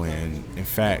 you know. And in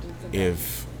fact,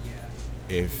 if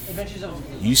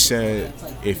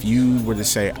you were to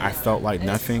say I felt like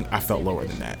nothing, I felt lower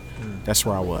than that. That's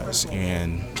where I was.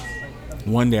 And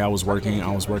one day I was working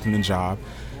a job,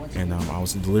 and I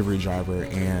was a delivery driver,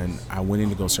 and I went in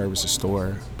to go service a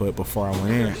store. But before I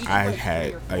went in, I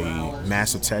had a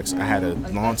massive text. I had a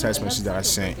long text message that I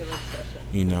sent,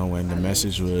 you know, and the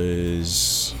message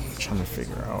was, I'm trying to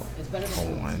figure out,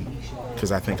 hold on,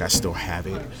 because I think I still have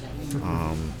it.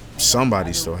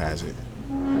 Somebody still has it,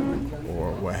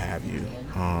 or what have you.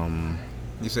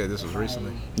 You said this was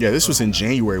recently? Yeah, this was in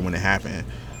January when it happened.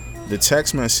 The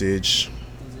text message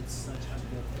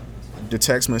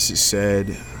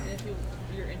said,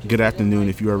 good afternoon.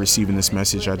 If you are receiving this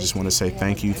message, I just want to say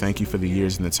thank you. Thank you for the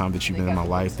years and the time that you've been in my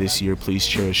life. This year, please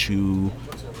cherish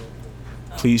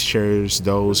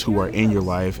those who are in your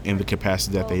life in the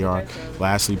capacity that they are.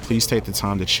 Lastly, please take the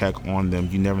time to check on them.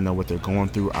 You never know what they're going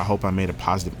through. I hope I made a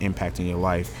positive impact in your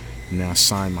life. Now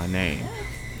sign my name.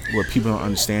 What people don't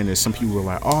understand is some people were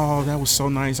like, oh, that was so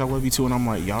nice, I love you too. And I'm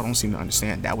like, y'all don't seem to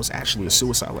understand. That was actually a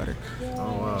suicide letter.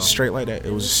 Oh, wow. Straight like that.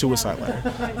 It was a suicide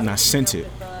letter. And I sent it.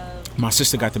 My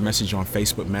sister got the message on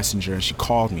Facebook Messenger, and she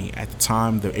called me. At the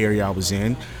time, the area I was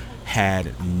in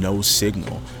had no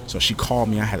signal. So she called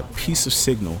me. I had a piece of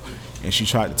signal, and she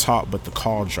tried to talk, but the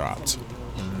call dropped.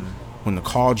 When the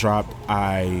call dropped,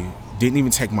 I didn't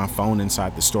even take my phone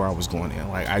inside the store I was going in.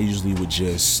 Like, I usually would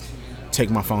just take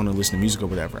my phone and listen to music or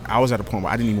whatever. I was at a point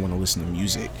where I didn't even want to listen to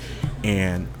music.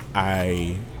 And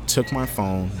I took my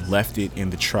phone, left it in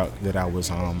the truck that I was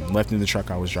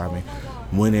driving,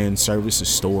 went in, serviced the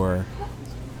store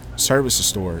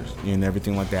and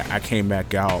everything like that. I came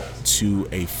back out to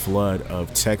a flood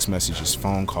of text messages,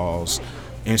 phone calls,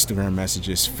 Instagram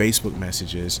messages, Facebook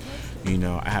messages. You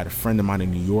know, I had a friend of mine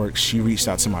in New York. She reached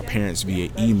out to my parents via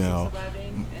email.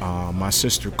 My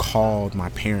sister called my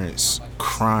parents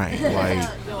crying.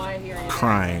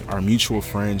 Our mutual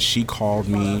friend, she called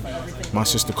me. My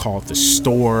sister called the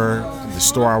store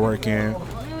I work in.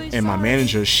 And my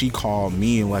manager, she called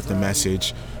me and left a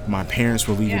message. My parents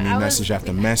were leaving me message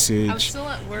after message,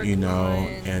 you know,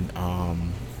 and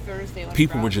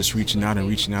people were just reaching out and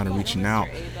reaching out and reaching out.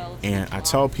 And I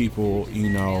tell people, you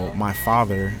know, my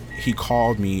father, he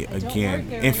called me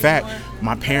again. In fact,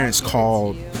 my parents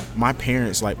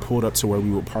like pulled up to where we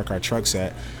would park our trucks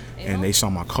at, and they saw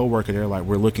my coworker. They're like,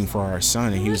 we're looking for our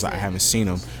son. And he was like, I haven't seen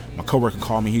him. My coworker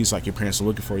called me. He was like, your parents are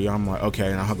looking for you. I'm like,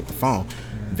 okay. And I hung up the phone.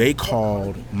 They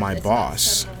called my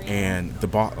boss, and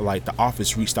the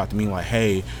office reached out to me like,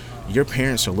 hey, your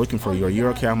parents are looking for you. Are you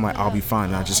okay? I'm like, I'll be fine.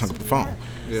 And I just hung up the phone,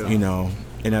 you know.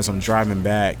 And as I'm driving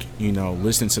back, you know,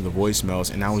 listening to the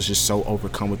voicemails, and I was just so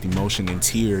overcome with emotion and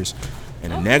tears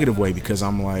in a negative way, because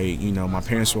I'm like, you know, my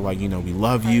parents were like, you know, we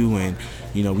love you, and,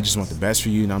 you know, we just want the best for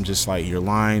you. And I'm just like, you're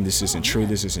lying. This isn't true.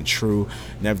 This isn't true.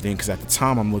 And everything. Because at the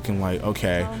time, I'm looking like,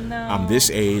 okay, I'm this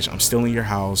age. I'm still in your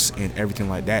house and everything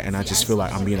like that. And I just feel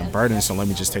like I'm being a burden. So let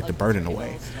me just take the burden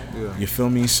away. You feel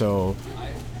me? So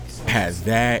has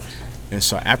that. And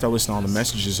so after I listened to all the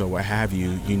messages or what have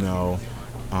you, you know,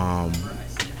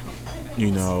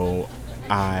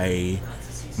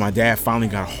 my dad finally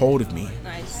got a hold of me,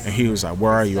 and he was like,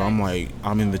 where are you? I'm like,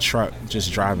 I'm in the truck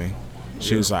just driving.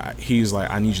 He's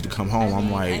like, I need you to come home.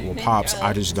 I'm like, well, Pops,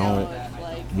 I just don't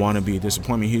want to be a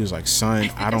disappointment. He was like, son,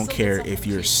 I don't care if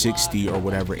you're 60 or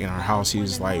whatever in our house. He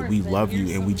was like, we love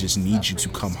you and we just need you to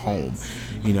come home,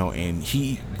 you know. And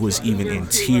he was even in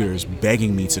tears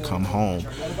begging me to come home,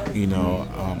 you know.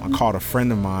 I called a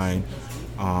friend of mine,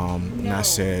 and I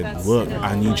said, look,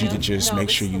 I need you to just make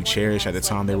sure you cherish. At the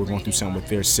time, they were going through something with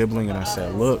their sibling, and I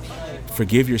said, look,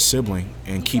 forgive your sibling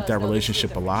and keep that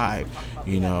relationship alive,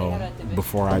 you know,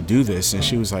 before I do this. And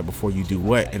she was like, before you do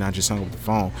what? And I just hung up the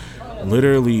phone.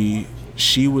 Literally,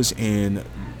 she was in the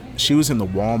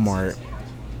Walmart.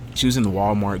 She was in the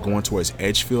Walmart going towards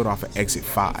Edgefield off of exit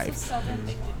 5.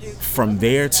 From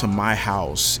there to my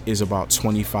house is about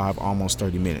 25, almost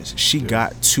 30 minutes. She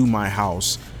got to my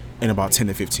house in about 10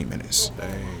 to 15 minutes.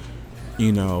 Dang.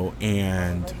 You know,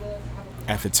 and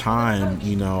at the time,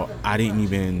 you know, I didn't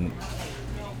even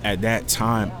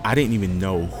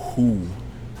know who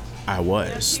I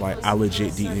was. Like, I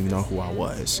legit didn't even know who I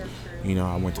was. You know,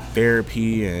 I went to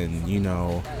therapy, and, you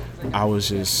know, I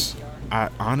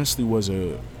honestly was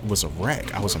a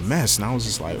wreck. I was a mess, and I was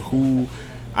just like,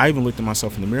 I even looked at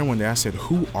myself in the mirror one day. I said,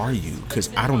 who are you? Because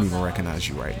I don't even recognize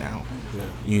you right now.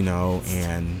 You know,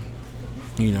 and,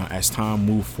 you know, as time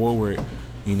moved forward,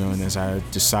 you know, and as I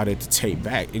decided to take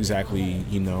back exactly,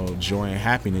 you know, joy and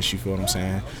happiness, you feel what I'm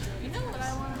saying?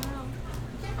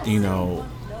 You know,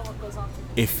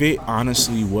 if it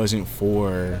honestly wasn't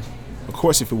for, of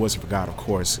course, if it wasn't for God, of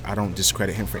course, I don't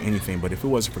discredit him for anything, but if it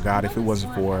wasn't for God, if it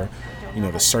wasn't for, you know,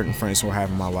 the certain friends who I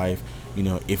have in my life, you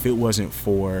know, if it wasn't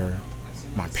for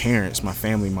my parents, my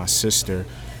family, my sister,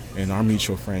 and our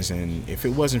mutual friends, and if it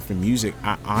wasn't for music,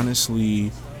 I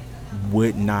honestly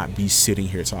would not be sitting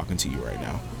here talking to you right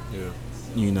now.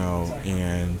 You know,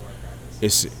 and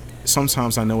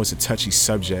sometimes I know it's a touchy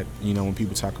subject, you know, when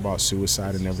people talk about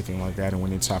suicide and everything like that, and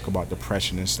when they talk about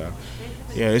depression and stuff.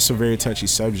 Yeah, it's a very touchy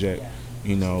subject,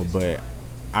 you know, but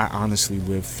I honestly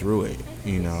lived through it,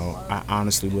 you know.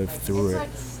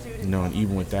 You know, and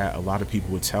even with that, a lot of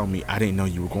people would tell me, I didn't know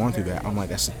you were going through that. I'm like,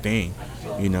 that's the thing,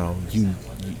 you know, you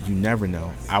never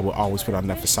know. I would always put on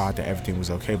that facade that everything was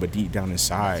okay, but deep down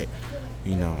inside,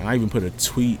 you know, and I even put out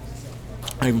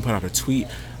a tweet.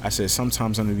 I said,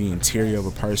 sometimes under the interior of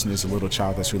a person is a little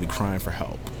child that's really crying for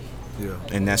help. Yeah.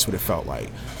 And that's what it felt like.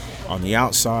 On the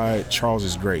outside, Charles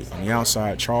is great. On the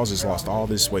outside, Charles has lost all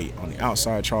this weight. On the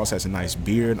outside, Charles has a nice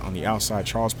beard. On the outside,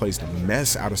 Charles plays the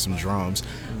mess out of some drums.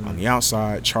 On the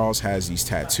outside, Charles has these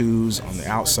tattoos. On the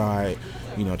outside,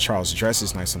 you know, Charles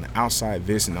dresses nice. On the outside,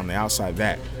 this, and on the outside,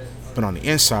 that. But on the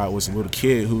inside was a little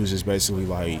kid who was just basically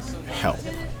like, help.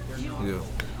 Yeah.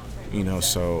 You know,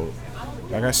 so,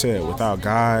 like I said, without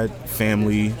God,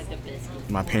 family,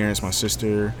 my parents, my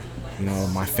sister, you know,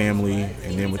 my family,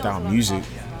 and then without music,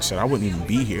 said I wouldn't even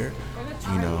be here,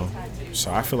 you know.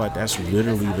 So I feel like that's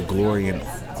literally the glory in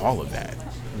all of that.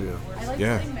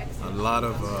 Yeah. A lot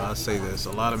of I say this,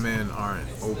 a lot of men aren't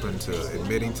open to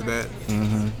admitting to that.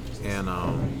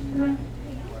 And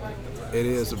it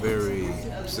is a very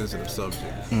sensitive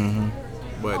subject.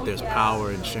 But there's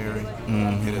power in sharing,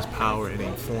 and there's power in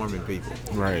informing people.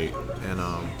 Right. And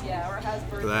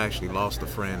because I actually lost a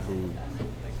friend who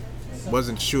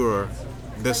wasn't sure.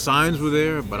 The signs were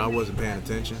there, but I wasn't paying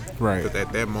attention. Right. Because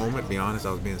at that moment, to be honest,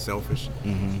 I was being selfish.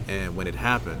 And when it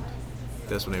happened,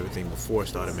 that's when everything before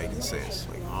started making sense.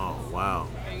 Like, oh, wow.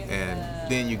 And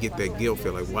then you get that guilt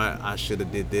feel like, why I should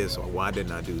have did this, or why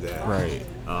didn't I do that? Right.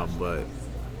 But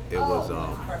it was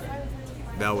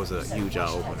that was a huge eye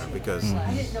opener because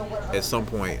at some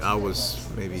point I was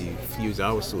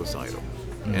I was suicidal,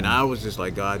 and I was just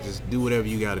like, God, just do whatever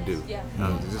you got to do.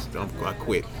 I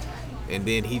quit, and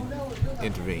then He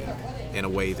intervened in a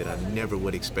way that I never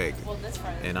would expect,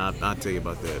 and I'll tell you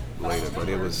about that later. But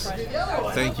it was,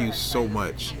 thank you so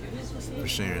much for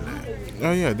sharing that.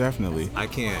 Oh yeah, definitely. I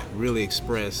can't really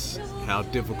express how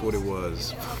difficult it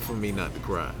was for me not to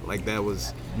cry. Like that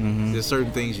was, there's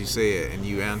certain things you said and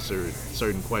you answered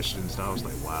certain questions and I was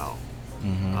like, wow.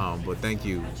 But thank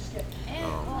you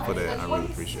for that. I really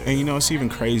appreciate it. And it's even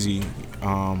crazy.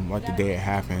 Like the day it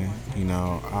happened,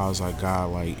 I was like,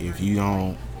 God, like if you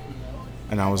don't,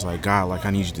 and I was like, God, like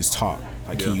I need you to talk.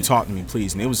 Like, can you talk to me,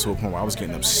 please? And it was to a point where I was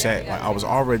getting upset. Like I was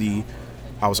already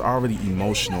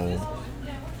emotional,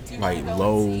 like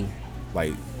low,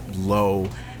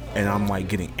 and I'm like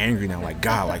getting angry now. Like,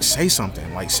 God, like say something.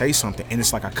 And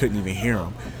it's like I couldn't even hear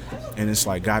him. And it's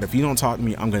like, God, if you don't talk to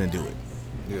me, I'm gonna do it.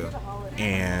 Yeah.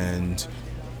 And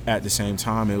at the same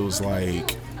time, it was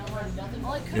like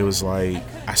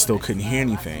I still couldn't hear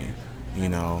anything,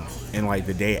 And like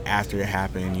the day after it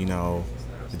happened,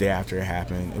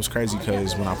 it was crazy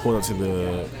because when I pulled up to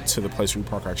the place where we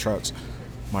park our trucks,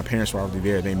 my parents were already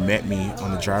there. They met me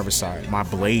on the driver's side. My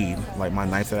blade, like my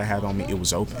knife that I had on me, it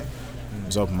was open. It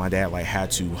was open. My dad like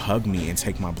had to hug me and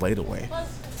take my blade away.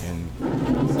 And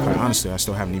quite honestly, I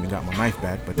still haven't even got my knife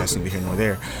back, but that's neither here nor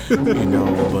there,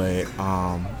 But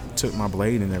took my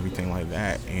blade and everything like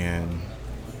that, and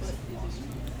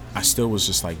I still was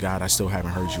just like, God, I still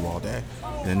haven't heard you all day.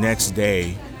 And the next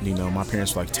day, my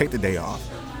parents were like, take the day off.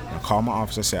 And I called my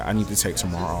office. I said, I need to take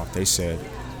tomorrow off. They said,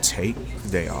 take the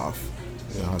day off.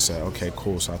 And I said, okay,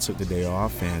 cool. So I took the day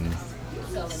off and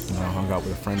I hung out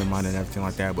with a friend of mine and everything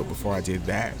like that. But before I did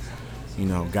that,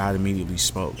 God immediately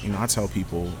spoke. I tell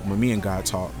people, when me and God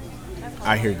talk,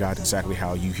 I hear God exactly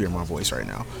how you hear my voice right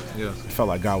now. Yeah. It felt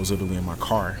like God was literally in my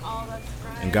car.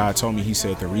 And God told me, He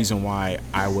said, the reason why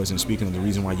I wasn't speaking, and the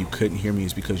reason why you couldn't hear me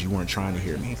is because you weren't trying to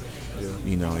hear me.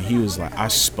 Yeah. And He was like, I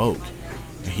spoke.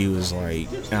 And He was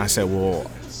like, and I said,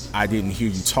 well, I didn't hear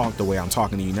you talk the way I'm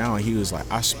talking to you now. And He was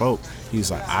like, I spoke.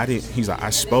 He's like, I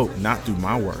spoke not through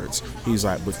my words. He's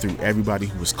like, but through everybody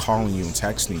who was calling you and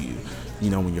texting you.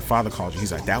 When your father called you,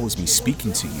 He's like, that was me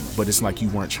speaking to you. But it's like you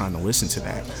weren't trying to listen to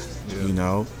that,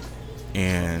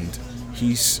 And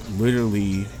He's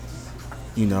literally,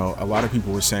 a lot of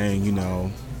people were saying,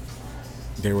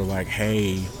 they were like,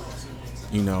 hey,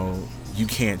 you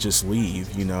can't just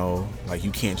leave, like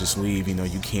you can't just leave,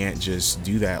 you can't just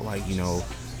do that. Like,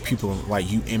 people,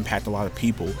 like you impact a lot of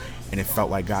people. And it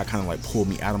felt like God kind of like pulled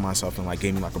me out of myself and like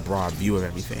gave me like a broad view of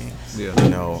everything,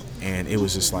 and it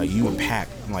was just like you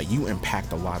impact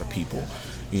a lot of people,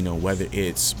 whether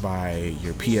it's by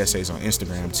your PSAs on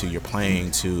Instagram to your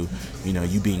playing to,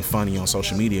 you being funny on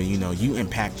social media, you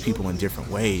impact people in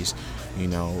different ways,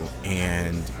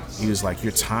 and He was like,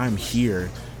 your time here,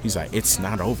 He's like, it's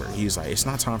not over. He's like, it's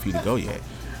not time for you to go yet.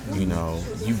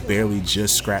 You barely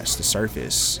just scratched the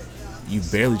surface.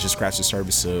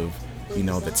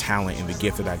 Of the talent and the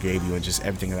gift that I gave you and just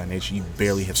everything of that nature. You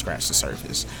barely have scratched the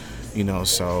surface,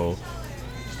 so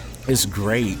it's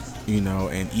great,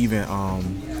 and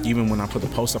even when I put the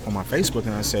post up on my Facebook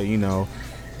and I say,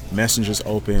 Messenger's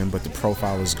open, but the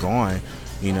profile is gone,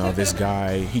 this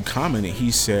guy, he commented,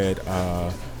 he said,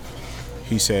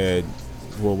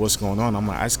 well, what's going on? I'm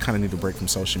like, I just kind of need a break from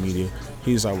social media.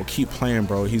 He's like, well, keep playing,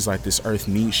 bro. He's like, this earth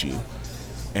needs you.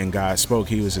 And God spoke.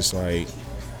 He was just like,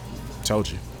 told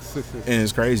you. And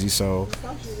it's crazy. So,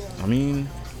 I mean,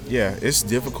 yeah, it's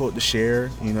difficult to share,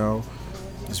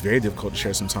 It's very difficult to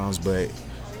share sometimes, but,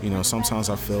 sometimes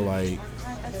I feel like,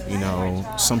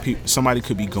 somebody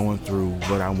could be going through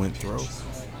what I went through,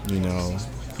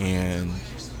 and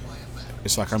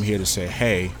it's like I'm here to say,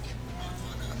 hey,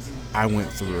 I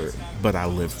went through it, but I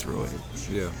lived through it.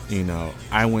 Yeah.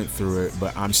 I went through it,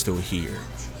 but I'm still here.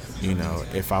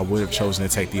 If I would have chosen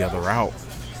to take the other route,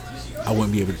 I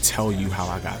wouldn't be able to tell you how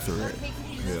I got through it.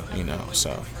 Yeah.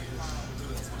 So.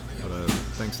 But,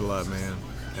 thanks a lot, man.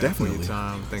 Definitely. For your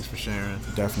time. Thanks for sharing.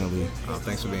 Definitely.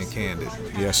 Thanks for being candid.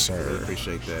 Yes, sir. I really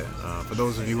appreciate that. For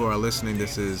those of you who are listening,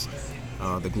 this is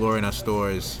The Glory in Our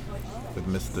Stories with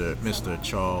Mr.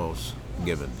 Charles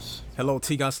Givens. Hello,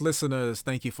 Tigos listeners.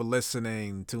 Thank you for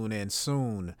listening. Tune in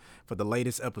soon for the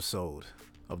latest episode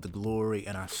of The Glory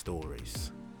in Our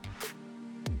Stories.